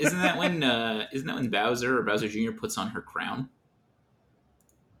 isn't that when Bowser or Bowser Jr. puts on her crown?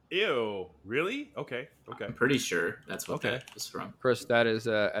 Ew. Really? Okay. I'm pretty sure that's what Okay. that was from. Chris, that is,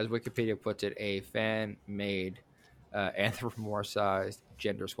 as Wikipedia puts it, a fan-made, anthropomorphized,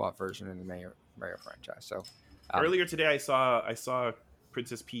 gender swap version in the Mario franchise. So Earlier today, I saw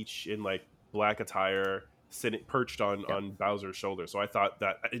Princess Peach in like black attire, sitting perched on Bowser's shoulder. So I thought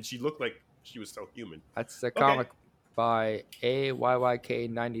that, and she looked like she was so human. that's a comic by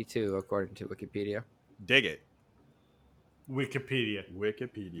AYYK92, according to Wikipedia. Dig it. Wikipedia.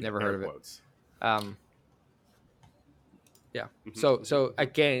 Never heard of it. Quotes. Yeah. Mhm. So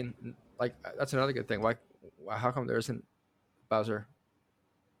again, like, that's another good thing. How come there isn't Bowser?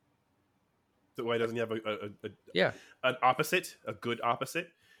 So why doesn't he have Yeah. an opposite, a good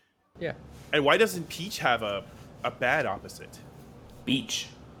opposite? Yeah. And why doesn't Peach have a bad opposite? Beach.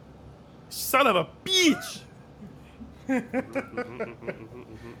 Son of a beach!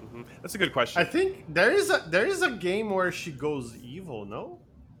 That's a good question. I think there is a game where she goes evil. No.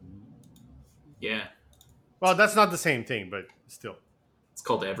 Yeah, Well, that's not the same thing, but still. it's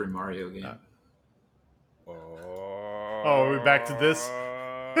called every Mario game. Oh, we're back to this?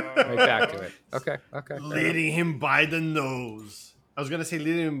 Right back to it. Okay. Leading him by the nose. I was gonna say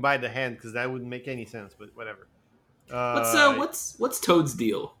leading him by the hand because that wouldn't make any sense, but whatever. What's Toad's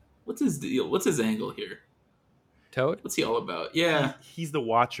deal? What's his deal? What's his angle here? Toad? What's he all about? Yeah, He's the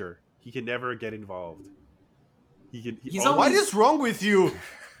watcher. He can never get involved. He's oh, always- What is wrong with you?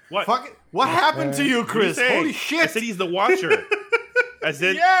 what? Fuck it. What happened to you, What are you Chris? saying? Holy I shit! said he's the watcher. As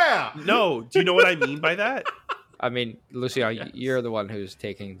in, Yeah. no. Do you know what I mean by that? I mean, Luciano, Yes. you're the one who's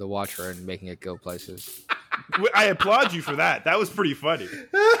taking the Watcher and making it go places. I applaud you for that. That was pretty funny.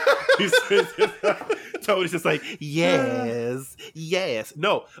 Toad is just like, yes.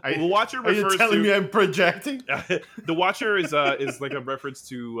 No, the watcher Are you refers telling to me I'm projecting? the watcher is like a reference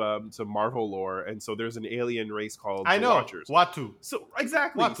to Marvel lore, and so there's an alien race called I the know. Watchers. Watu. So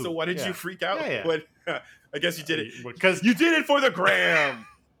exactly. Watu. So why did Yeah. you freak out? Yeah. When, I guess you did it Because You did it for the gram.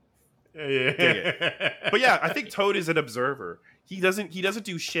 Yeah. But yeah, I think Toad is an observer. He doesn't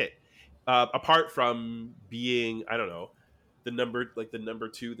do shit apart from being, I don't know, the number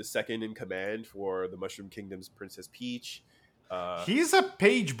two, the second in command for the Mushroom Kingdom's Princess Peach. He's a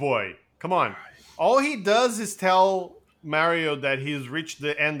page boy. Come on. All he does is tell Mario that he's reached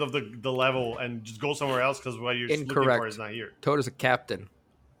the end of the level and just go somewhere else because what you're looking for Incorrect. is not here. Toad is a captain.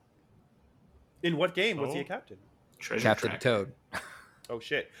 In what game was he a Oh. captain? Treasure Captain tracker. Toad. Oh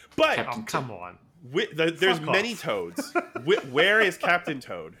shit! But Captain Oh, come on. there's Fuck many off. Toads. Where is Captain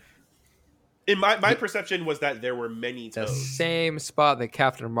Toad? In my perception was that there were many The Toads. same spot that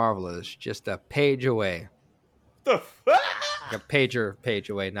Captain Marvel is, just a page away. The fuck? Like a page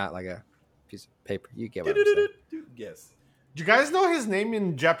away, not like a piece of paper. You get what I'm saying. Yes. Do you guys know his name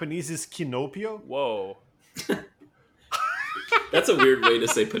in Japanese is Kinopio? Whoa. That's a weird way to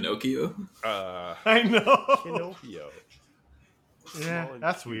say Pinocchio. I know. Pinocchio. Yeah, Small and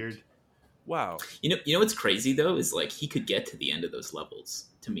that's cute. weird. Wow. You know what's crazy though is like he could get to the end of those levels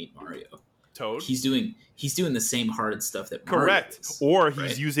to meet Mario. Toad. He's doing the same hard stuff that Mario Correct. is, Or he's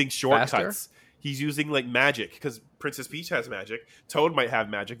right? using shortcuts. Faster? He's using like magic because Princess Peach has magic. Toad might have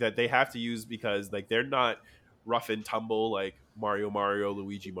magic that they have to use because like they're not rough and tumble like Mario,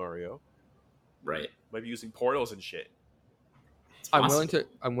 Luigi, Mario. right. Might be using portals and shit. It's I'm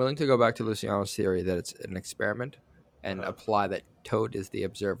possible. willing to go back to Luciano's theory that it's an experiment and apply that Toad is the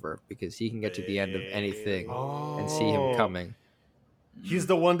observer because he can get to the end of anything and see him coming. He's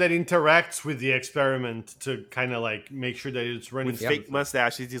the one that interacts with the experiment to kind of like make sure that it's running With smoothly. fake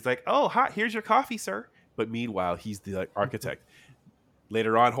mustaches, he's like, "Oh, hi, here's your coffee, sir." But meanwhile, he's the like, architect.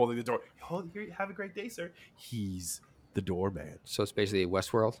 Later on, holding the door. "Oh, here, have a great day, sir." He's the doorman. So it's basically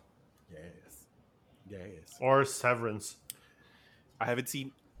Westworld. Yes. Or Severance. I haven't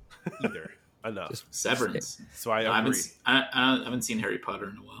seen either enough, Severance. so I I agree. haven't seen Harry Potter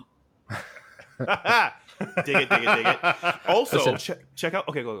in a while. dig it. Also, Listen. check out.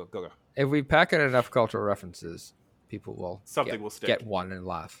 Okay, go. If we pack in enough cultural references, people will Something will stick. get one and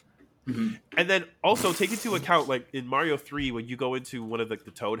laugh. And then also take into account, like in Mario 3, when you go into one of the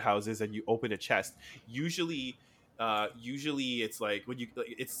Toad houses and you open a chest, usually it's like when you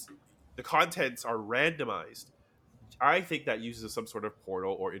it's the contents are randomized. I think that uses some sort of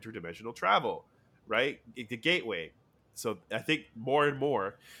portal or interdimensional travel, right? The gateway. So I think more and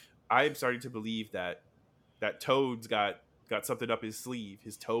more, I'm starting to believe that Toad's got something up his sleeve,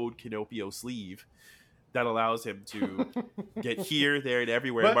 his Toad Kinopio sleeve, that allows him to get here, there, and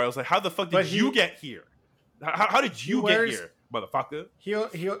everywhere. And But- Mario's like, "How the fuck but did you get here? How did you get wears- here, motherfucker?"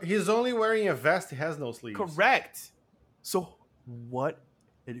 He's only wearing a vest. He has no sleeves. Correct. So what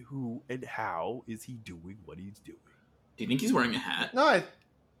and who and how is he doing what he's doing? Do you think he's wearing a hat? No,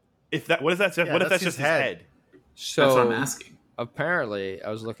 If that, what is that? Yeah, What if that's that's just his his head. head? So That's what I'm asking. apparently, I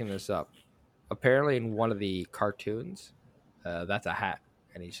was looking this up. Apparently, in one of the cartoons, that's a hat,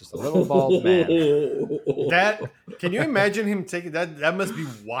 and he's just a little bald man. that. Can you imagine him taking that? That must be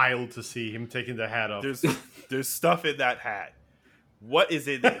wild to see him taking the hat off. There's stuff in that hat. What is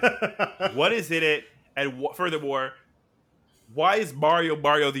in it? What is in it? And furthermore, why is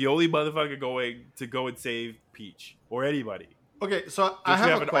Mario the only motherfucker going to go and save Peach or anybody? Okay, so I you have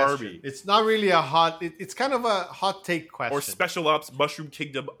have a an question. army? It's not really a hot. It's kind of a hot take question. Or special ops Mushroom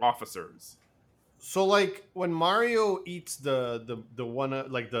Kingdom officers? So like when Mario eats the one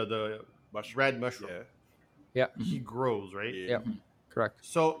like the Mushroom. red mushroom, Yeah. he grows, right? Yeah. Yep, correct.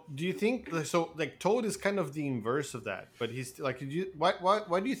 So do you think so? Like Toad is kind of the inverse of that, but he's like,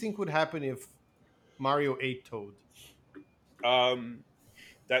 why do you think would happen if Mario ate Toad?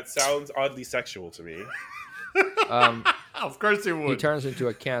 That sounds oddly sexual to me. Of course he He would. turns into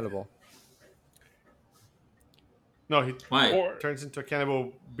a cannibal. No, he Why? Or turns into a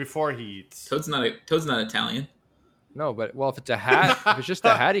cannibal before he eats. Toad's not Italian. No, but well, if it's a hat, if it's just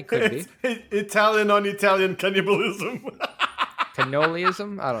a hat, he could be. Italian on Italian cannibalism.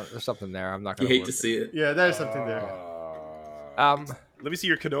 Cannoliism? I don't. There's something there. I'm not You gonna. hate to see it. Yeah, there's something there. let me see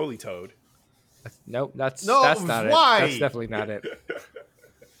your cannoli, Toad. Nope. That's No, not why? it. That's definitely not it.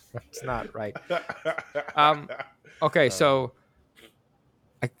 That's not right. Okay, so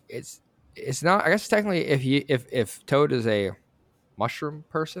it's not. I guess technically, if Toad is a mushroom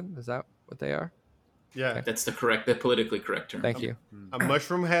person, is that what they are? Yeah, That's the politically correct term. Thank you. a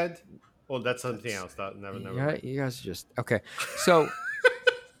mushroom head. Oh, that's something else. That never. You guys are just okay. So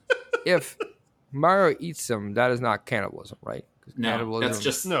if Mario eats them, that is not cannibalism, right? 'Cause No, cannibalism,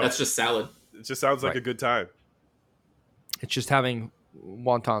 that's just salad. It just sounds like Right. a good time. it's just having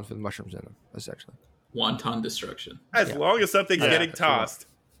wontons with mushrooms in them, essentially. Wonton destruction. As long as something's Yeah, getting that's what- tossed.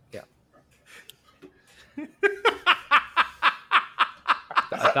 Yeah.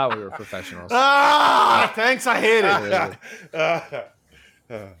 I thought we were professionals. Thanks, I hate it.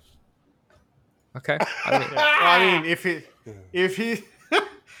 Okay. I mean, if he,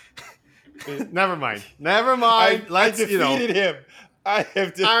 never mind. Let's defeated him. I have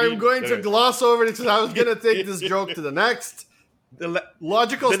defeated I'm going to him. gloss over it because I was going to take this joke to the next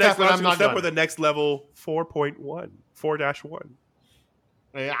logical the step, next and I'm logical not step going. or the next level 4.1, 4-1.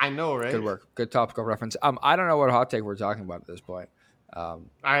 I know, right? Good work. Good topical reference. I don't know what hot take we're talking about at this point. I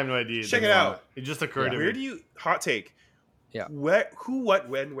have no idea. Check it out. It just occurred to Where me. do you hot take? Yeah. Who, what,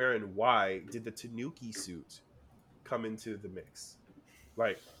 when, where, and why did the Tanuki suit come into the mix?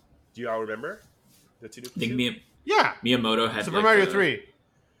 Like, do you all remember the Tanuki I think suit? Miyamoto had Super like Mario a- 3.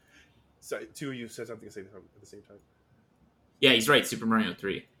 So, two of you said something at the same time. Yeah, he's right. Super Mario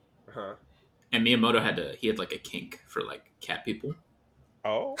 3. Uh-huh. And Miyamoto had like a kink for like cat people,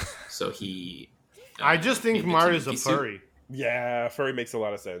 Oh, so he. I just think made the Mario's a Tanuki suit. furry. yeah, furry makes a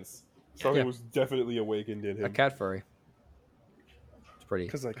lot of sense. Something Yeah. was definitely awakened in A him. got furry. It's pretty.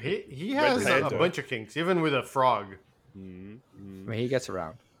 Because like He Red has a Panda. bunch of kinks, even with a frog. Mhm, I mhm. mean, he gets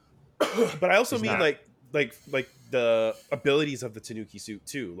around. But I also He's mean not. like the abilities of the Tanuki suit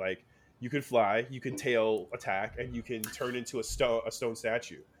too. Like you can fly, you can tail attack, and you can turn into a stone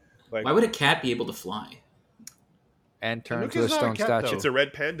statue. Like Why would a cat be able to fly? And turn Tanuki's into a not a stone cat, statue. though. it's a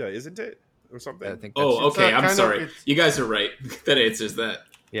red panda, isn't it, or something? I think that's Oh, It's okay. a I'm kind of- sorry. it's- You guys are right. That answers that.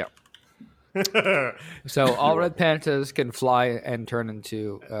 So all red pandas can fly and turn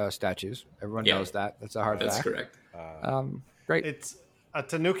into statues. Everyone Yeah. knows that. That's a hard That's fact. correct. Great. It's a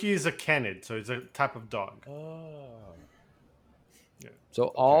Tanuki is a canid, so it's a type of dog. Oh. So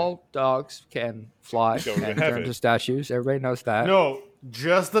all dogs can fly Go to and heaven. turn into statues. Everybody knows that. No,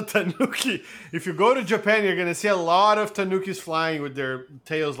 just the Tanuki. If you go to Japan, you're gonna see a lot of Tanukis flying with their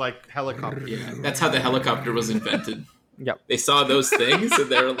tails like helicopters. Yeah, that's how the helicopter was invented. Yep. They saw those things and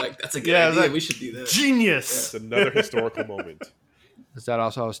they were like, "That's a good Yeah, it's idea. like, We should do that." Genius. It's another historical moment. Is that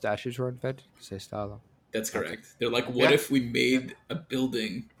also how statues were invented? Because they style them. That's correct. They're like, "What Yeah. if we made a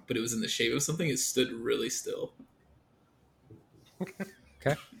building, but it was in the shape of something? It stood really still."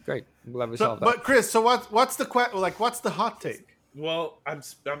 Okay, great. I'm glad we So, solved that. but Chris, so what's the what's the hot take? Well, I'm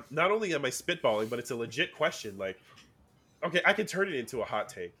not only am I spitballing, but it's a legit question. Like, okay, I can turn it into a hot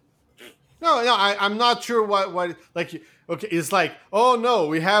take. No, I'm not sure what like. Okay, it's like, oh no,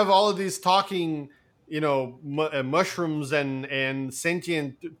 we have all of these talking, mushrooms and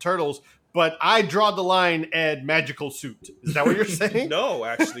sentient turtles, but I draw the line at magical suit. Is that what you're saying? No,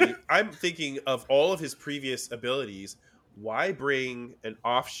 actually, I'm thinking of all of his previous abilities. Why bring an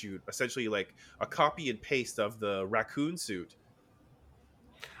offshoot, essentially like a copy and paste of the raccoon suit,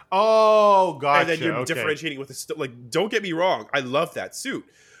 Oh, gotcha. and then you're okay. differentiating with the like? Don't get me wrong, I love that suit,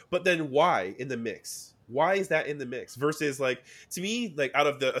 but then why in the mix? Why is that in the mix versus like to me like out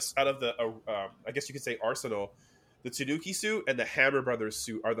of the I guess you could say arsenal, the Tanuki suit and the Hammer Brothers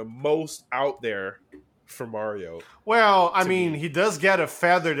suit are the most out there for Mario. Well, I to mean, me. he does get a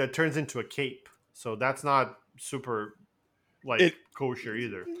feather that turns into a cape, so that's not super kosher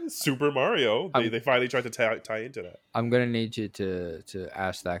either. Super Mario, they finally tried to tie into that. I'm gonna need you to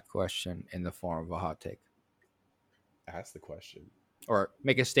ask that question in the form of a hot take, Ask the question. or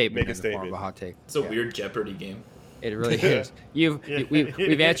make a statement Make a in the form of statement. a hot take. It's a Yeah, weird Jeopardy game. It really is.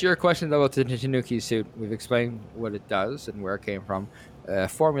 We've answered your question about the Tanuki suit. We've explained what it does and where it came from.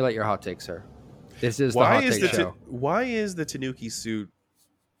 Formulate your hot take, sir. This is the hot take show. Why is the Tanuki suit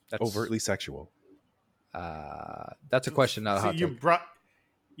That's overtly sexual? That's a question, not a See, hot take.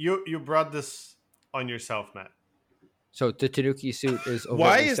 you brought this on yourself, Matt. So the Tanuki suit is Why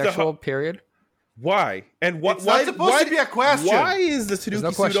overtly is the sexual. hot- Period. Why? And what? It's why? not supposed to be a question. Why is the no Tanuki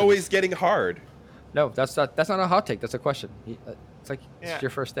suit questions. always getting hard? No, that's not a hot take. That's a question. It's like Yeah. it's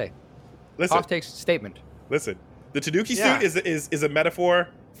your first day. Listen, Hot takes statement. listen. The Tanuki Yeah. suit is a metaphor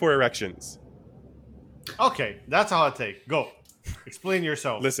for erections. Okay, that's a hot take. Go. Explain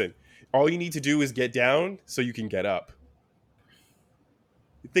yourself. Listen, all you need to do is get down so you can get up.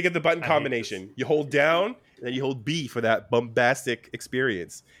 Think of the button I hate combination. You hold down, and then you hold B for that bombastic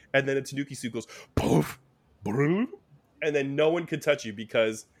experience. And then the Tanuki suit goes poof, broom, and then no one can touch you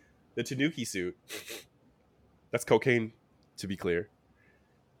because the Tanuki suit, that's cocaine, to be clear.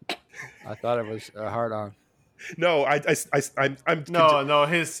 I thought it was hard on. No, I'm No,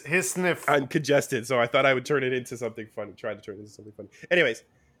 his sniff. I'm congested, so I thought I would turn it into something funny. Try to turn it into something funny. Anyways,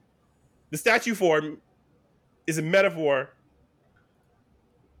 the statue form is a metaphor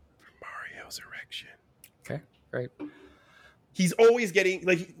for Mario's erection. Okay, great. He's always getting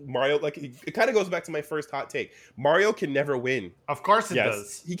like Mario. Like it kind of goes back to my first hot take. Mario can never win. Of course it Yes,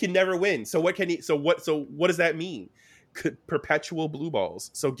 does. he can never win. So what can he? So what does that mean? perpetual blue balls.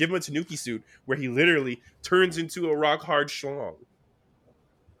 So give him a Tanuki suit where he literally turns into a rock hard schlong.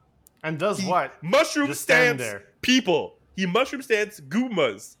 And does He what? mushroom Just stand stance there. people. He mushroom stance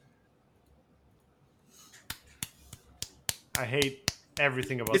Goombas. I hate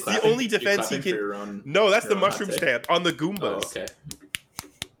everything about It's that. the only defense he You're clapping can. for your own- No, that's your the own hot mushroom take? stance on the Oh, Goombas. okay.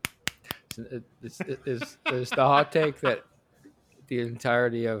 Is the hot take that the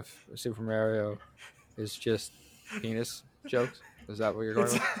entirety of Super Mario is just penis jokes? Is that what you're going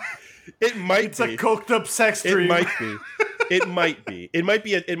It's, with? It might it's be. a coked up sex It dream. might be. It might be. It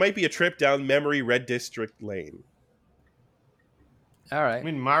might be a trip down memory red district lane. All right. I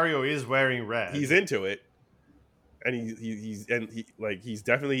mean, Mario is wearing red. He's into it, and he's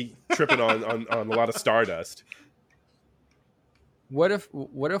definitely tripping on a lot of Stardust. What if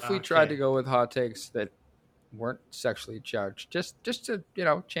we tried to Okay. go with hot takes that weren't sexually charged, just to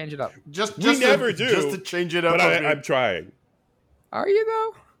change it up? just We never to, do, just to change it up. But a bit. I'm trying. Are you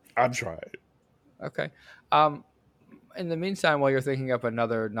though? I'm trying. Okay. In the meantime, while you're thinking up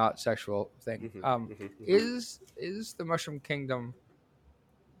another not sexual thing, is the Mushroom Kingdom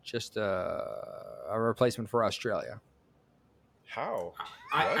just a replacement for Australia? How?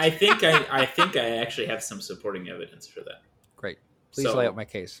 I think I actually have some supporting evidence for that. Great. Please So- lay out my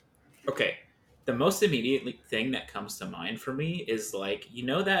case. Okay, the most immediate thing that comes to mind for me is like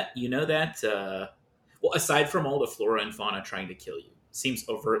well, aside from all the flora and fauna trying to kill you, seems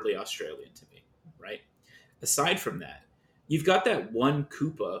overtly Australian to me, right? Aside from that, you've got that one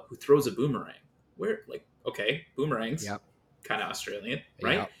Koopa who throws a boomerang. Where, like, okay, boomerangs, Yep. kind of Australian,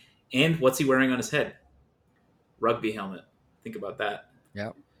 right? Yep. And what's he wearing on his head? Rugby helmet. Think about that.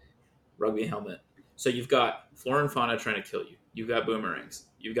 Yep. Rugby helmet. So you've got flora and fauna trying to kill you. You've got boomerangs.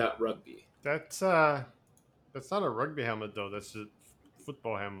 You've got rugby. That's not a rugby helmet though. That's a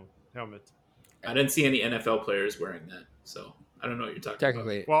football helmet. I didn't see any NFL players wearing that, so I don't know what you're talking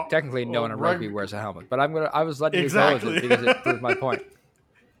Technically, Well, no one in rugby- rugby wears a helmet, but I was letting Exactly. you go with it because it proved my point.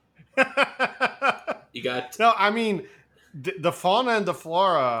 about. You got No, I mean the fauna and the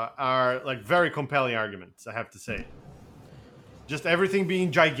flora are like very compelling arguments. I have to say, just everything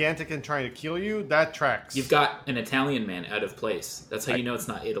being gigantic and trying to kill you, that tracks. you've got an Italian man out of place. That's how you know it's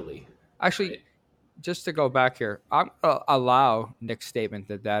not Italy. Actually, Right. just to go back here, I'm going to allow Nick's statement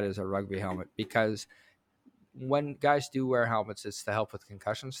that is a rugby helmet because when guys do wear helmets, it's to help with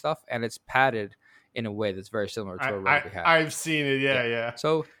concussion stuff, and it's padded in a way that's very similar to a rugby hat. I've seen it. Yeah.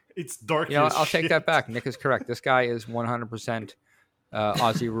 So, It's dark. I'll take that back. Nick is correct. This guy is 100%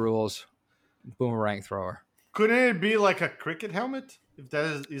 Aussie rules boomerang thrower. Couldn't it be like a cricket helmet if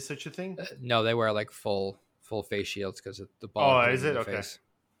that is such a thing? No, they wear like full face shields because the ball. Oh, hits is them in it? the Okay. face.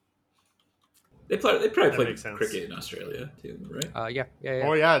 They probably play makes sense. cricket in Australia too, right? Yeah.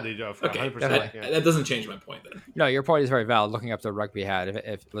 Oh yeah, they do. Okay, 100%. that, Yeah. that doesn't change my point then. No, your point is very valid. Looking up the rugby hat,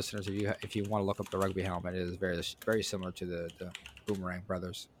 if listeners, if you want to look up the rugby helmet, it is very similar to the Boomerang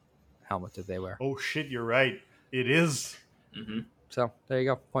Brothers helmet that they wear. Oh shit, you're right. It is. Hmm So there you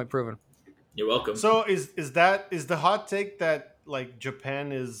go, point proven. You're welcome. So is the hot take that like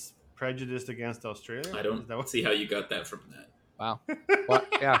Japan is prejudiced against Australia? I Is don't that what- see how you got that from that. Wow. Well,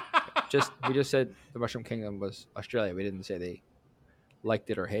 yeah. We just said the Mushroom Kingdom was Australia. We didn't say they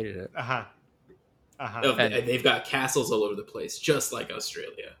liked it or hated it. Uh-huh. Uh-huh. No, And- they've got castles all over the place, just like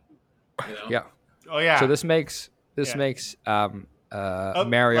Australia. You know? Yeah. Oh yeah. So this makes Yeah.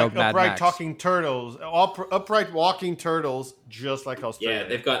 Mario like Mad upright Max. talking turtles, upright walking turtles, just like Australia. Yeah,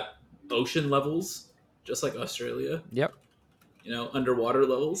 they've got ocean levels, just like Australia. Yep. You know, underwater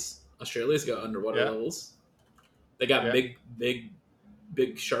levels. Australia's got underwater Yeah. levels. They got Yeah.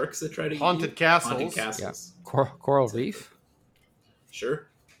 big sharks that try to Haunted eat you. castles. Haunted castles. Coral Reef. Sure.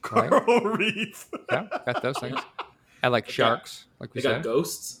 Right. Coral Reef. Yeah, got those things. And like They got- sharks, like we They got said.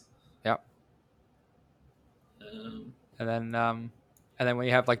 ghosts. Yep. And then when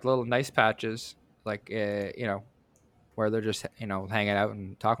you have like little nice patches, like where they're just hanging out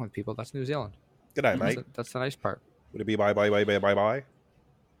and talking with people, that's New Zealand. Good night, mate. That's the nice part. Would it be bye?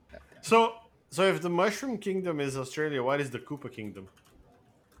 So if the Mushroom Kingdom is Australia, what is the Koopa Kingdom?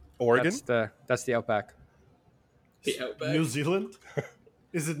 Oregon? That's the outback. The outback. New Zealand?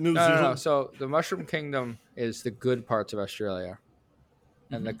 Is it New No, Zealand? no. So the Mushroom Kingdom is the good parts of Australia,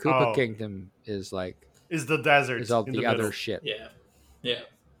 and the Koopa Oh. Kingdom is like Is the desert? is all in the middle. other shit. Yeah. Yeah.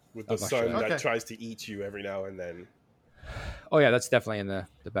 With the Of sun Australia. that Okay. tries to eat you every now and then. Oh yeah, that's definitely in the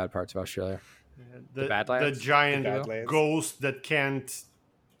bad parts of Australia. The Badlands? The giant The Badlands? ghost that can't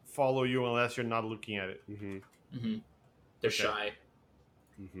follow you unless you're not looking at it. Mm-hmm. hmm They're Okay. shy.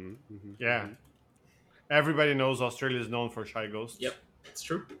 Mm-hmm. Mm-hmm. Yeah. Everybody knows Australia is known for shy ghosts. Yep. It's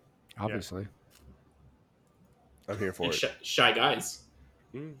true. Obviously, I'm here for And it. Shy Guys.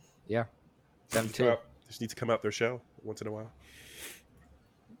 Mm. Yeah, them too. Well, just need to come out their show once in a while.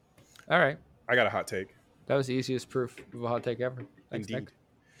 All right, I got a hot take. that was the easiest proof of a hot take ever. Thanks, Indeed. Nick.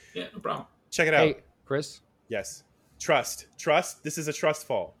 Yeah, no problem. Check it out. Hey, Chris. Yes. Trust. This is a trust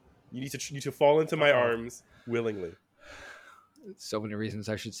fall. You need to fall into my arms willingly. So many reasons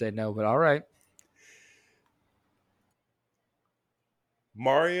I should say no, but all right.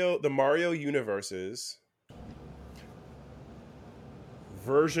 The Mario universe's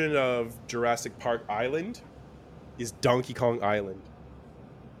version of Jurassic Park Island is Donkey Kong Island.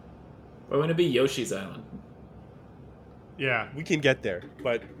 Why wouldn't it be Yoshi's Island? Yeah. We can get there,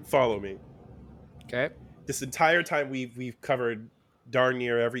 but follow me. Okay. This entire time we've covered darn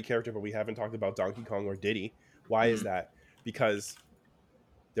near every character, but we haven't talked about Donkey Kong or Diddy. Why is that? Because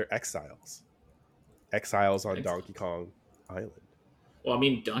they're exiles. Exiles on Donkey Kong Island. Well, I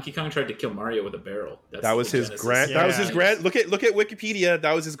mean, Donkey Kong tried to kill Mario with a barrel. That was his That was his grand. Look at Wikipedia.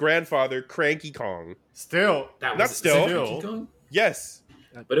 That was his grandfather, Cranky Kong. Still. That Not was still. Donkey Kong? Yes.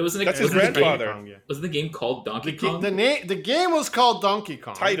 But it wasn't. That's his wasn't the grandfather. game- Wasn't the game called Donkey Kong? The game was called Donkey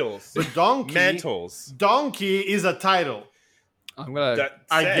Kong. Titles. But Donkey. Mantles. Donkey is a title. I'm going to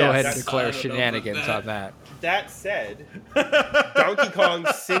I go guess. ahead and That's- declare I don't know about shenanigans that. on that. That said, Donkey Kong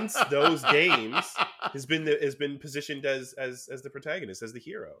since those games has been positioned as the protagonist, as the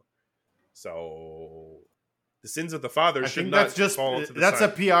hero. So the sins of the father I should think not that's just fall to the that's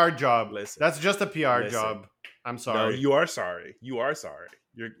side. a PR job. Listen. That's just a PR Listen. job. I'm No, sorry. you are sorry. You are sorry.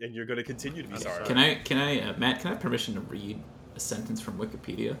 You're going to continue to be sorry. Can I, Matt? Can I have permission to read a sentence from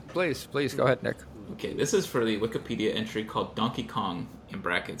Wikipedia? Please go ahead, Nick. Okay, this is for the Wikipedia entry called Donkey Kong in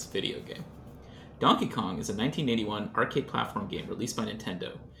brackets video game. Donkey Kong is a 1981 arcade platform game released by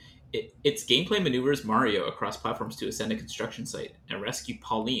Nintendo. Its gameplay maneuvers Mario across platforms to ascend a construction site and rescue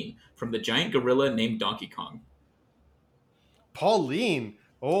Pauline from the giant gorilla named Donkey Kong. Pauline.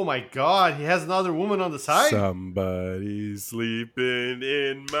 Oh my God, he has another woman on the side. Somebody's sleeping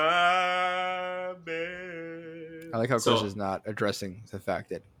in my bed. I like how So- Chris is not addressing the fact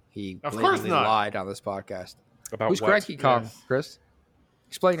that he Of course blatantly not. lied on this podcast. About Who's what? Cranky Kong, Yes. Chris?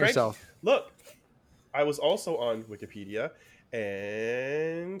 Explain Cranky- yourself. Look, I was also on Wikipedia,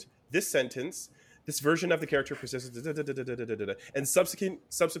 and this version of the character persists, and subsequent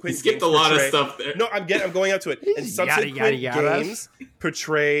You skipped games a lot of portray- stuff there. No, I'm going up to it. And subsequent yada. games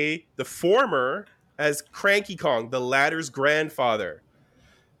portray the former as Cranky Kong, the latter's grandfather.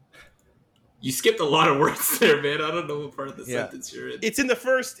 You skipped a lot of words there, man. I don't know what part of the Yeah. sentence you're in. It's in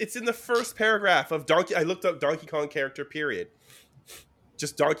the first paragraph of Donkey. I looked up Donkey Kong character. Period.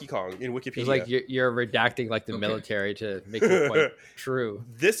 Just Donkey Kong in Wikipedia. It's like you're redacting like the Okay. military to make your point true.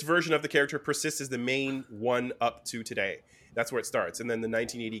 This version of the character persists as the main one up to today. That's where it starts. And then the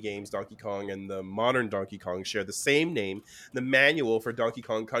 1980 games, Donkey Kong and the modern Donkey Kong share the same name. The manual for Donkey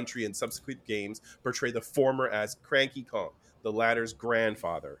Kong Country and subsequent games portray the former as Cranky Kong, the latter's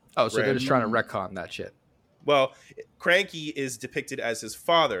grandfather. Oh, so they're just trying to retcon that shit. Well, Cranky is depicted as his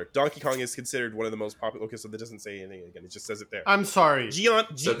father. Donkey Kong is considered one of the most popular. Okay, so that doesn't say anything again. It just says it there. I'm sorry. Gian,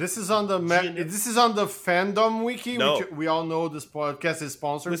 This is on the this is on the fandom wiki, No. which we all know this podcast is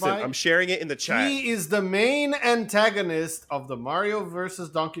sponsored listen, by. I'm sharing it in the chat. He is the main antagonist of the Mario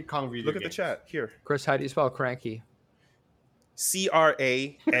versus Donkey Kong video Look at game. the chat here. Chris, how do you spell cranky?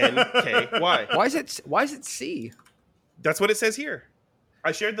 Cranky. Why? Why is it C? That's what it says here.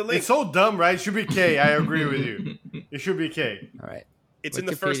 I shared the link. It's so dumb, right? It should be K. I agree with you. It should be K. All right. It's in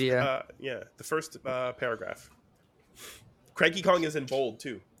the first, Wikipedia. the first paragraph. Cranky Kong is in bold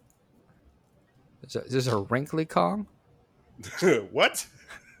too. Is this a wrinkly Kong? What?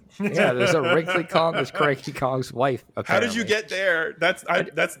 Yeah, there's a wrinkly Kong. There's Cranky Kong's wife. How Apparently. did you get there? That's Oh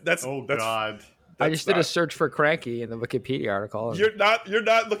that's, God. I just did a not- search for Cranky in the Wikipedia article. and You're not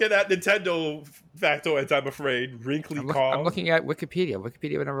looking at Nintendo factoids. I'm afraid. Wrinkly Kong. I'm looking at Wikipedia.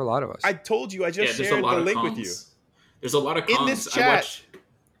 Wikipedia would never lie to us. I told you. I just there's a shared lot the of link Kongs. with you. There's a lot of In Kongs. this chat.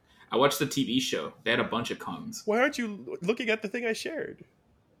 I watched the TV show. They had a bunch of Kongs. Why aren't you looking at the thing I shared?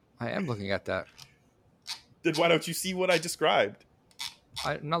 I am looking at that. Then why don't you see what I described?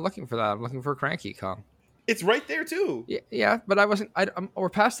 I'm not looking for that. I'm looking for Cranky Kong. It's right there too. Yeah, but I wasn't. We're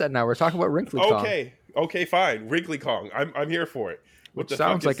past that now. We're talking about Wrinkly Kong. Okay, fine. Wrinkly Kong. I'm here for it. What Which the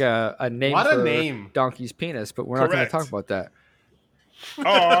sounds fuck like a name What a for name. donkey's penis, but we're not going to Correct. talk about that.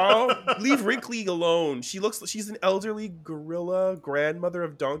 Oh, leave Wrinkly alone. She's an elderly gorilla grandmother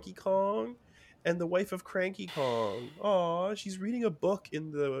of Donkey Kong and the wife of Cranky Kong. Oh, she's reading a book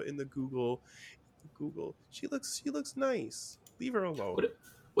in the Google. She looks nice. Leave her alone.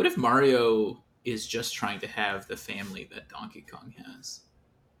 What if Mario is just trying to have the family that Donkey Kong has?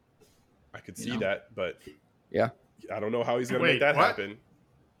 I could You see know? that, but Yeah. I don't know how he's going to Wait, make that what? happen.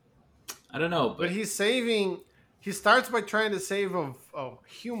 I don't know, But but he's saving. He starts by trying to save a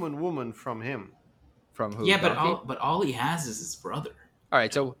human woman from him. From who? yeah, Donkey? but all he has is his brother. All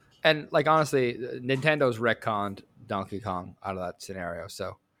right. So, and like honestly, Nintendo's retconned Donkey Kong out of that scenario.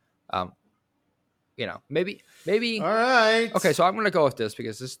 So, um, maybe. All right. Okay, so I'm going to go with this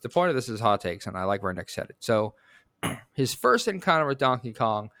because the point of this is hot takes, and I like where Nick said it. So, his first encounter with Donkey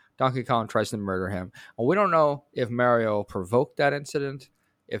Kong tries to murder him. And we don't know if Mario provoked that incident,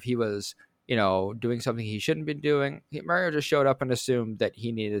 if he was, doing something he shouldn't be doing. Mario just showed up and assumed that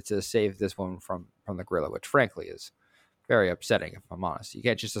he needed to save this woman from the gorilla, which frankly is very upsetting, if I'm honest. You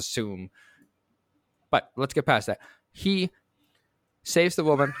can't just assume. But let's get past that. He saves the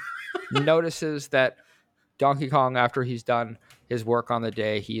woman, notices that Donkey Kong, after he's done his work on the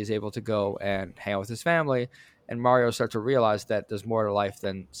day, he is able to go and hang out with his family. And Mario starts to realize that there's more to life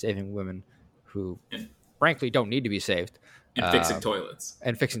than saving women who, frankly, don't need to be saved. And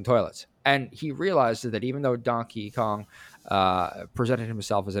fixing toilets. And he realizes that even though Donkey Kong presented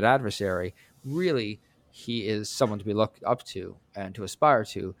himself as an adversary, really he is someone to be looked up to and to aspire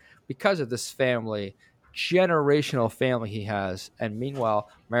to because of this generational family he has. And meanwhile,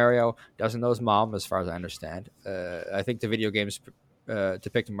 Mario doesn't know his mom, as far as I understand. I think the video games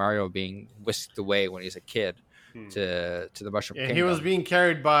depict Mario being whisked away when he's a kid to the Mushroom Kingdom. He was being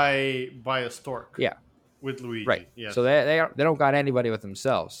carried by a stork. Yeah. With Luigi. Right. Yes. So they don't got anybody with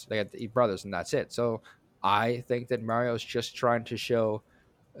themselves. They got the brothers, and that's it. So I think that Mario's just trying to show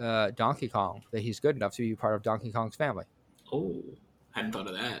Donkey Kong that he's good enough to be part of Donkey Kong's family. Oh, hadn't thought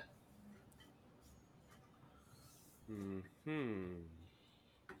of that.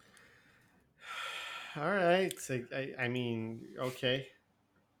 All right. So, I mean, okay.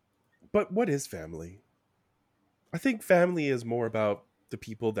 But what is family? I think family is more about the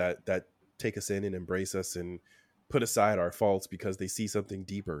people that take us in and embrace us and put aside our faults because they see something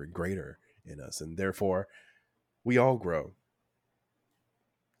deeper and greater in us, and therefore we all grow.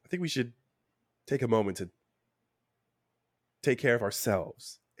 I think we should take a moment to take care of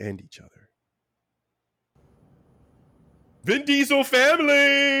ourselves and each other. Vin Diesel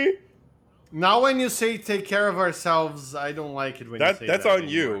family! Now, when you say take care of ourselves, I don't like it when you say That's that on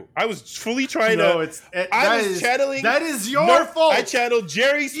anymore. you. I was fully trying No, to... I was channeling... That is your fault. I channeled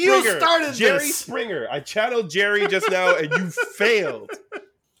Jerry Springer. You started Jerry this. Springer. I channeled Jerry just now, and you failed.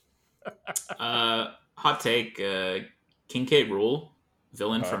 Hot take: King K. Rool,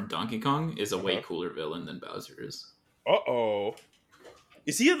 villain from Donkey Kong, is a way cooler villain than Bowser is. Uh-oh.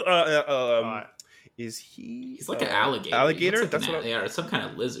 Is he... is he... He's like an alligator. Alligator? He looks That's like what or some kind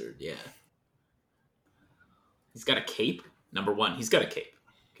of lizard. Yeah. He's got a cape. Number one, he's got a cape.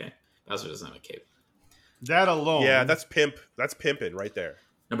 Okay, Bowser doesn't have a cape. That alone. Yeah, that's pimp. That's pimping right there.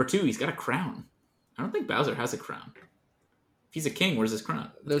 Number two, he's got a crown. I don't think Bowser has a crown. If he's a king, where's his crown?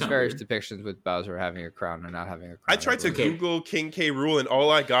 That's There's kinda various weird. depictions with Bowser having a crown and not having a crown. I tried to Okay. Google King K. Rool, and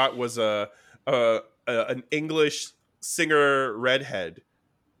all I got was an English singer redhead.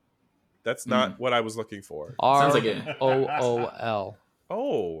 That's not what I was looking for. Sounds like a- ROOL.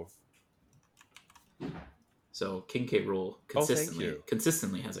 Oh, So King K. Rool Oh, thank you.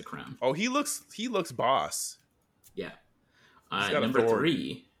 consistently has a crown. oh, he looks boss. Yeah. He's got a Number thorn.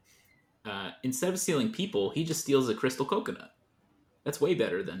 three, instead of stealing people, he just steals a crystal coconut. That's way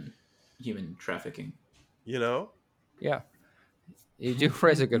better than human trafficking. You know, Yeah. You do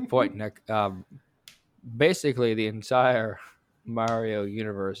raise a good point, Nick. Basically, the entire Mario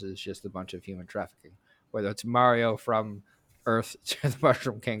universe is just a bunch of human trafficking. Whether it's Mario from Earth to the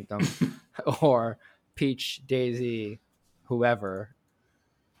Mushroom Kingdom or Peach, Daisy, whoever.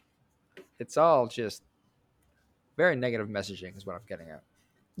 It's all just very negative messaging is what I'm getting at.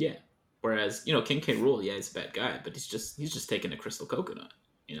 Yeah. Whereas, King K. Rool, yeah, he's a bad guy, but he's just taking a crystal coconut,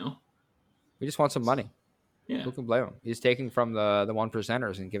 We just want some money. Yeah, Who can blame him? He's taking from the one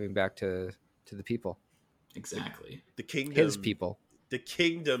percenters and giving back to the people. exactly. the kingdom, His people. the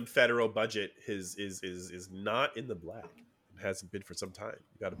kingdom federal budget is not in the black. It hasn't been for some time.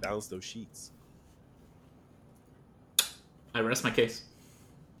 You got to balance those sheets. I rest my case.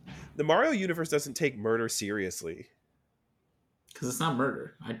 The Mario universe doesn't take murder seriously. Because it's not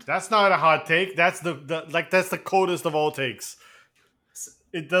murder. That's not a hot take. That's that's the coldest of all takes.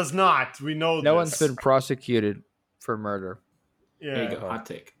 It does not. We know No this. one's been prosecuted for murder. Yeah. There you go. Hot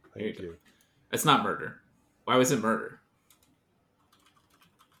take. There Thank you go. you. It's not murder. Why was it murder?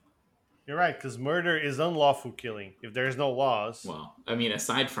 You're right, because murder is unlawful killing if there's no laws. Well, I mean,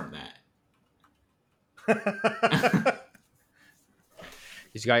 aside from that.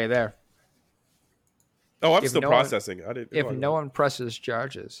 He's got you there. Oh, I'm If still no one- processing. I didn't. If no one presses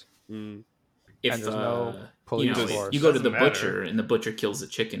charges. if And there's no you police know, force. you go to the Doesn't matter. butcher and the butcher kills a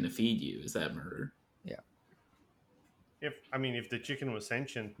chicken to feed you, is that murder? If the chicken was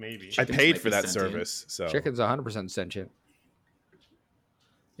sentient, maybe. I Chickens paid might for be that sentient. service, so Chicken's 100% sentient.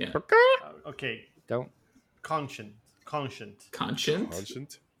 Yeah. Okay, Don't. conscient. Conscient?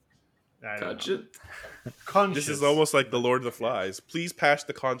 conscient. I don't know. Conscient? Conscious. This is almost like the Lord of the Flies. Please patch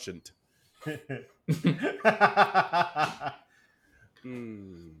the conscient.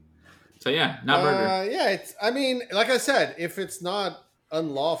 So yeah, not murder. Yeah, it's. I mean, like I said, if it's not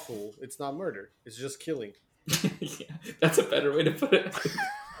unlawful, it's not murder. It's just killing. Yeah, that's a better way to put it.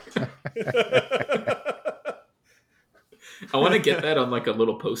 I want to get that on like a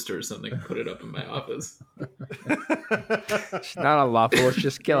little poster or something and put it up in my office. It's not unlawful. It's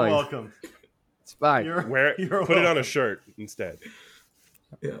just You're killing. welcome. It's fine. You're Put it on a welcome. shirt instead.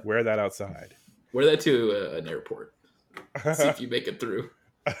 Yeah. Wear that outside. Wear that to an airport. See if you make it through.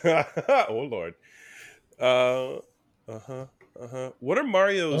 Oh Lord. What are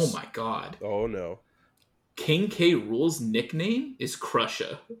Mario's? Oh my god. Oh no. King K. Rool's nickname is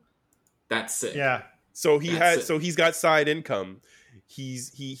Crusher. That's sick. Yeah. So he That's had. it. So he's got side income. He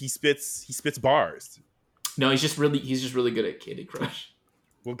spits bars. No, he's just really good at Candy Crush.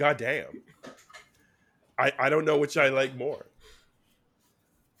 Well, goddamn. I don't know which I like more.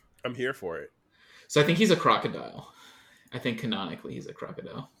 I'm here for it. So I think he's a crocodile. I think canonically he's a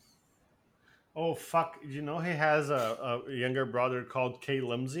crocodile. Oh fuck! You know he has a younger brother called K.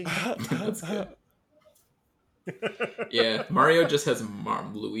 Limsey. That's good. Yeah, Mario just has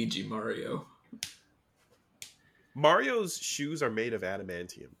Luigi Mario. Mario's shoes are made of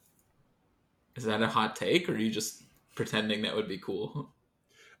adamantium. Is that a hot take, or are you just pretending that would be cool?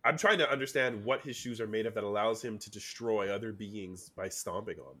 I'm trying to understand what his shoes are made of that allows him to destroy other beings by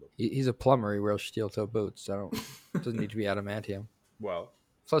stomping on them. He's a plumber. He wears steel-toe boots. So it doesn't need to be adamantium. Well,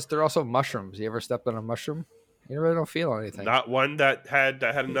 Plus, they're also mushrooms. You ever stepped on a mushroom? You really don't feel anything. not one that had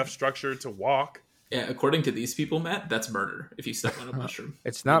enough structure to walk. Yeah, according to these people, Matt, that's murder if you step on a mushroom.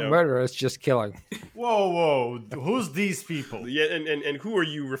 It's not You know. murder. It's just killing. Whoa! Who's these people? Yeah, and who are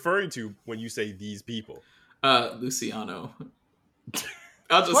you referring to when you say these people? Luciano.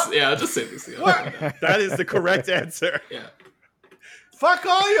 I'll just say Luciano. That is the correct answer. Yeah. Fuck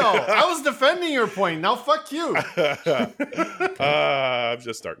all y'all! I was defending your point. Now fuck you. I'm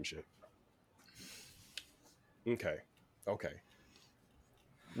just starting shit. Okay.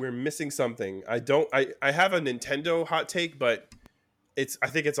 We're missing something. I have a Nintendo hot take, but I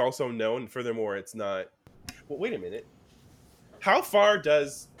think it's also known. Furthermore, it's not. Well, wait a minute. How far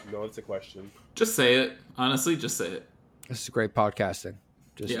does? No, it's a question. Just say it. Honestly, just say it. This is great podcasting.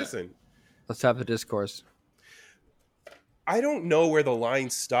 Just Yeah. Listen, let's have the discourse. I don't know where the line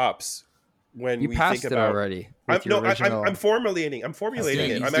stops when You we passed think it about. already. With your I'm original... formulating. I'm formulating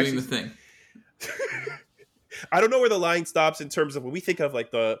He's it. I'm doing actually. the thing. I don't know where the line stops in terms of when we think of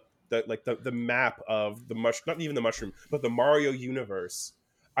like the map of the mushroom, not even the mushroom, but the Mario universe.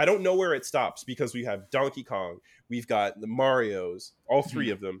 I don't know where it stops because we have Donkey Kong, we've got the Marios, all three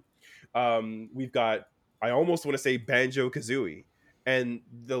of them. We've got, I almost want to say Banjo-Kazooie, and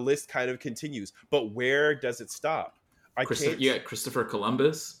the list kind of continues. But where does it stop? You got Christopher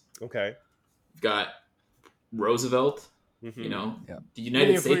Columbus. Okay. You've got Roosevelt. Mhm. You know, Yeah. the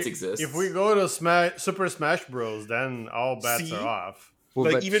United If States we- exists. If we go to Super Smash Bros, then all bets See? are off. Well,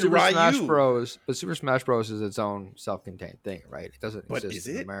 Like, but even Super Smash Ryu. Bros. But Super Smash Bros. Is its own self-contained thing, right? It doesn't But exist is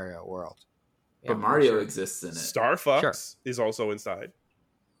in the it? Mario world. but Yeah, I'm Mario sure. exists in it. Star Fox is also inside.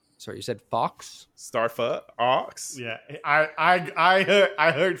 Sorry, you said Fox? Star Fox. Yeah,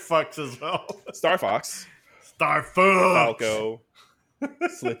 I heard fucks as well. Star Fox. Star Fox. Falco.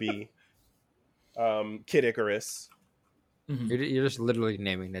 Slippy. Kid Icarus. You're just literally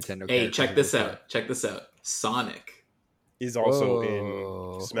naming Nintendo. Hey, characters check at this time. out. Check this out. Sonic. Is also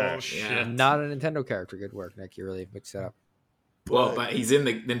Whoa. in Smash. Oh, Yeah. shit. Not a Nintendo character. Good work, Nick. You really mixed it up. Well, but he's in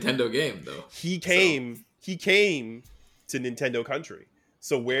the Nintendo game though. He came to Nintendo country.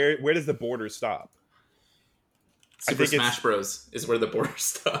 So where does the border stop? Super think it's- Smash Bros. Is where the border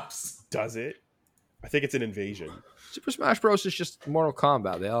stops. Does it? I think it's an invasion. Super Smash Bros. Is just Mortal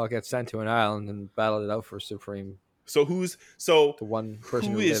Kombat. They all get sent to an island and battle it out for supreme. The one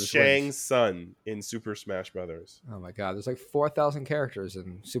person who who is lives Shang's wins. son in Super Smash Brothers? Oh my god, there's like 4,000 characters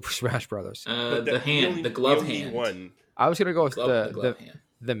in Super Smash Brothers. The hand, the glove hand. One. I was gonna go with The glove hand.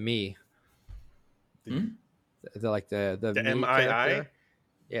 the me. The- The The me MII? character.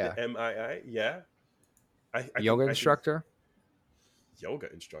 Yeah, The MII? Yeah. yoga instructor.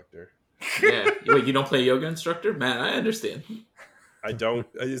 Yoga instructor. Yeah. Wait, you don't play yoga instructor? Man, I understand. I don't.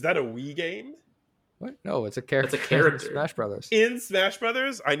 Is that a Wii game? What? No, it's a character. That's a character. in Smash Brothers. In Smash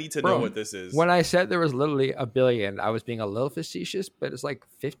Brothers, I need to know Bro, what this is. When I said there was literally a billion, I was being a little facetious, but it's like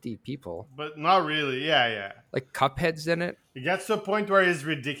 50 people. But not really. Yeah. Like Cuphead's in it. It gets to a point where it's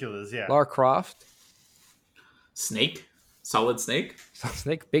ridiculous. Yeah. Lara Croft, Snake, Solid Snake.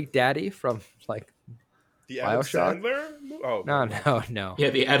 Snake, Big Daddy from like the Adam Bioshock? Sandler? Oh no.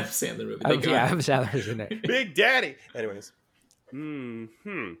 Yeah, the Adam Sandler movie. They got- Adam Sandler's in it. Big Daddy. Anyways,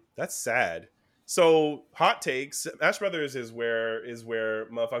 that's sad. So hot takes. Smash Brothers is where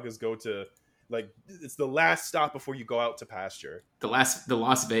motherfuckers go to, like, it's the last stop before you go out to pasture. the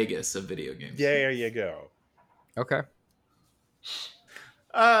Las Vegas of video games. There you go. Okay.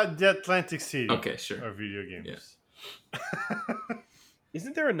 The Atlantic City. Okay, sure. Of video games.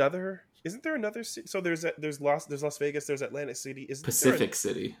 Isn't there another? So there's Las Vegas. There's Atlantic City. Isn't Pacific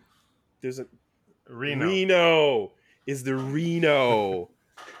City. There's a Reno. Reno is the Reno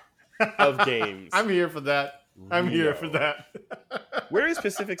of games. I'm here for that. Where is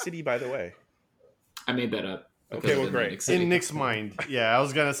Pacific City, by the way? I made that up. because Okay, of well, Atlantic great. City. In Nick's mind. Yeah, I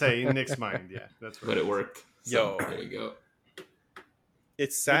was gonna say in Nick's mind. Yeah, that's But right. it worked. So, Yo. there you go.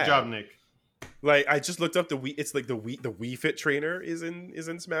 It's sad. Good job, Nick. Like, I just looked up the Wii. It's like the Wii Fit trainer is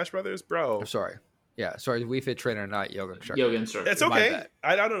in Smash Brothers, bro. I'm sorry. Yeah, sorry. Wii Fit trainer, not yoga instructor. Yoga instructor. It's My okay. bad.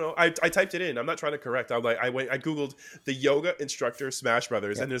 I don't know. I typed it in. I'm not trying to correct. I googled the yoga instructor Smash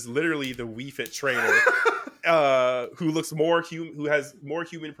Brothers, and there's literally the Wii Fit trainer, who looks who has more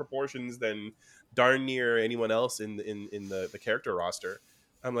human proportions than darn near anyone else in the character roster.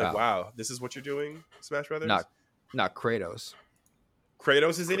 I'm like, wow, this is what you're doing, Smash Brothers. Not Kratos.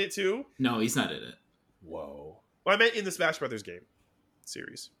 Kratos is in it too. No, he's not in it. Whoa. Well, I meant in the Smash Brothers game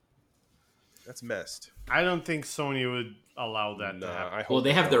series. That's messed. I don't think Sony would allow that to happen. I hope Well,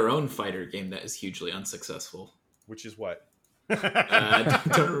 they have not. their own fighter game that is hugely unsuccessful. Which is what? I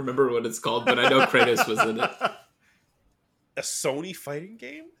don't remember what it's called, but I know Kratos was in it. A Sony fighting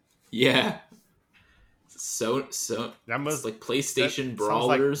game? Yeah. So That must it's like PlayStation that sounds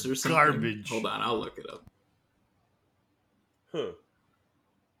Brawlers like or something. garbage. Hold on, I'll look it up. Huh.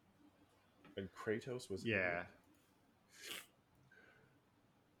 And Kratos was in yeah.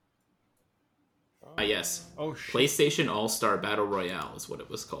 it? Yes. Oh shit. PlayStation All-Star Battle Royale is what it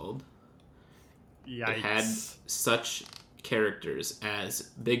was called. Yikes. It had such characters as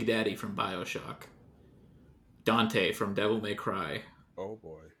Big Daddy from BioShock, Dante from Devil May Cry, Oh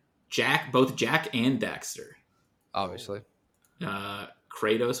boy. both Jack and Daxter. Obviously.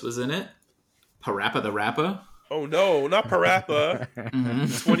 Kratos was in it. Parappa the Rappa. Oh no, not Parappa.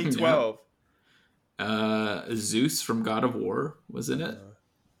 2012. Zeus from God of War was in it.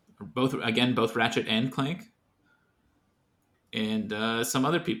 Both Ratchet and Clank. And some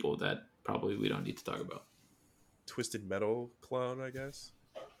other people that probably we don't need to talk about. Twisted Metal clone, I guess.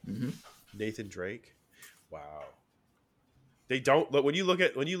 Nathan Drake. Wow. They don't look when you look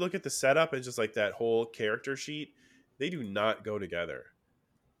at the setup and just like that whole character sheet, they do not go together.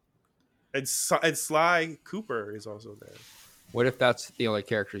 And Sly Cooper is also there. What if that's the only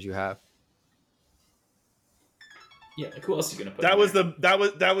characters you have? Yeah, like who else are you gonna put? That in was there?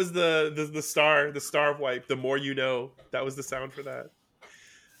 the star wipe. The more you know. That was the sound for that.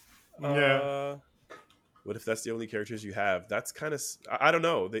 Yeah. What if that's the only characters you have? That's kind of I don't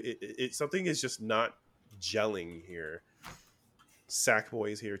know. Something is just not gelling here.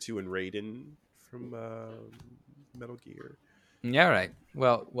 Sackboy's here too, and Raiden from Metal Gear. Yeah, right.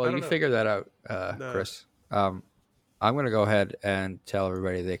 Well, I don't you know. figure that out, No. Chris. I'm going to go ahead and tell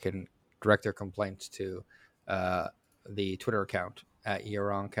everybody they can direct their complaints to the Twitter account at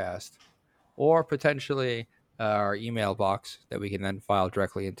YearWrongCast, or potentially our email box that we can then file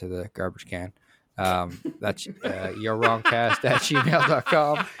directly into the garbage can. That's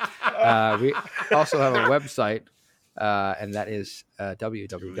yourwrongcast@gmail.com. We also have a website, and that is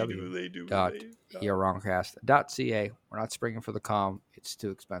www.yourwrongcast.ca. We're not springing for the com. It's too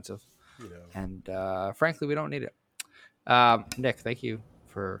expensive. You know. And frankly, we don't need it. Nick, thank you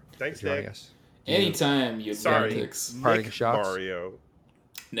for Thanks, joining Nick. us. Anytime you Sorry. lunatics. Parting Nick shots? Mario.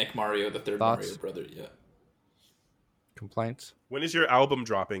 Nick Mario, the third Thoughts? Mario brother. Yeah. Complaints? When is your album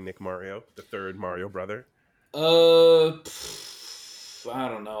dropping, Nick Mario, the third Mario brother? I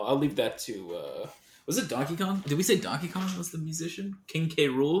don't know. I'll leave that to. Was it Donkey Kong? Did we say Donkey Kong was the musician? King K.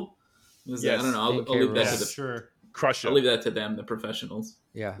 Rool? Was Yes. that? I don't know. King I'll K. leave Rool. that Yes. to the. Sure. Crush I'll it. leave that to them, the professionals.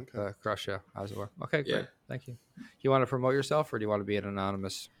 Yeah, Okay. crush you, as it were. Okay, great. Yeah. Thank you. You want to promote yourself, or do you want to be an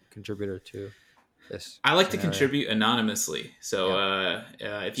anonymous contributor to this? I like to scenario? contribute anonymously. So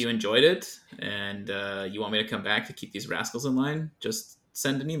if you enjoyed it and you want me to come back to keep these rascals in line, just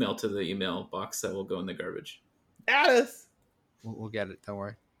send an email to the email box that will go in the garbage. Addis. We'll get it. Don't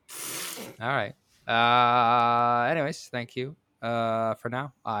worry. All right. Anyways, thank you. For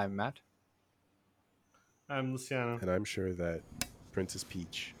now, I'm Matt. I'm Luciano. And I'm sure that Princess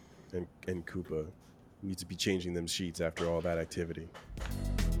Peach and Koopa need to be changing them sheets after all that activity.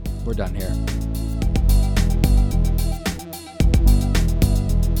 We're done here.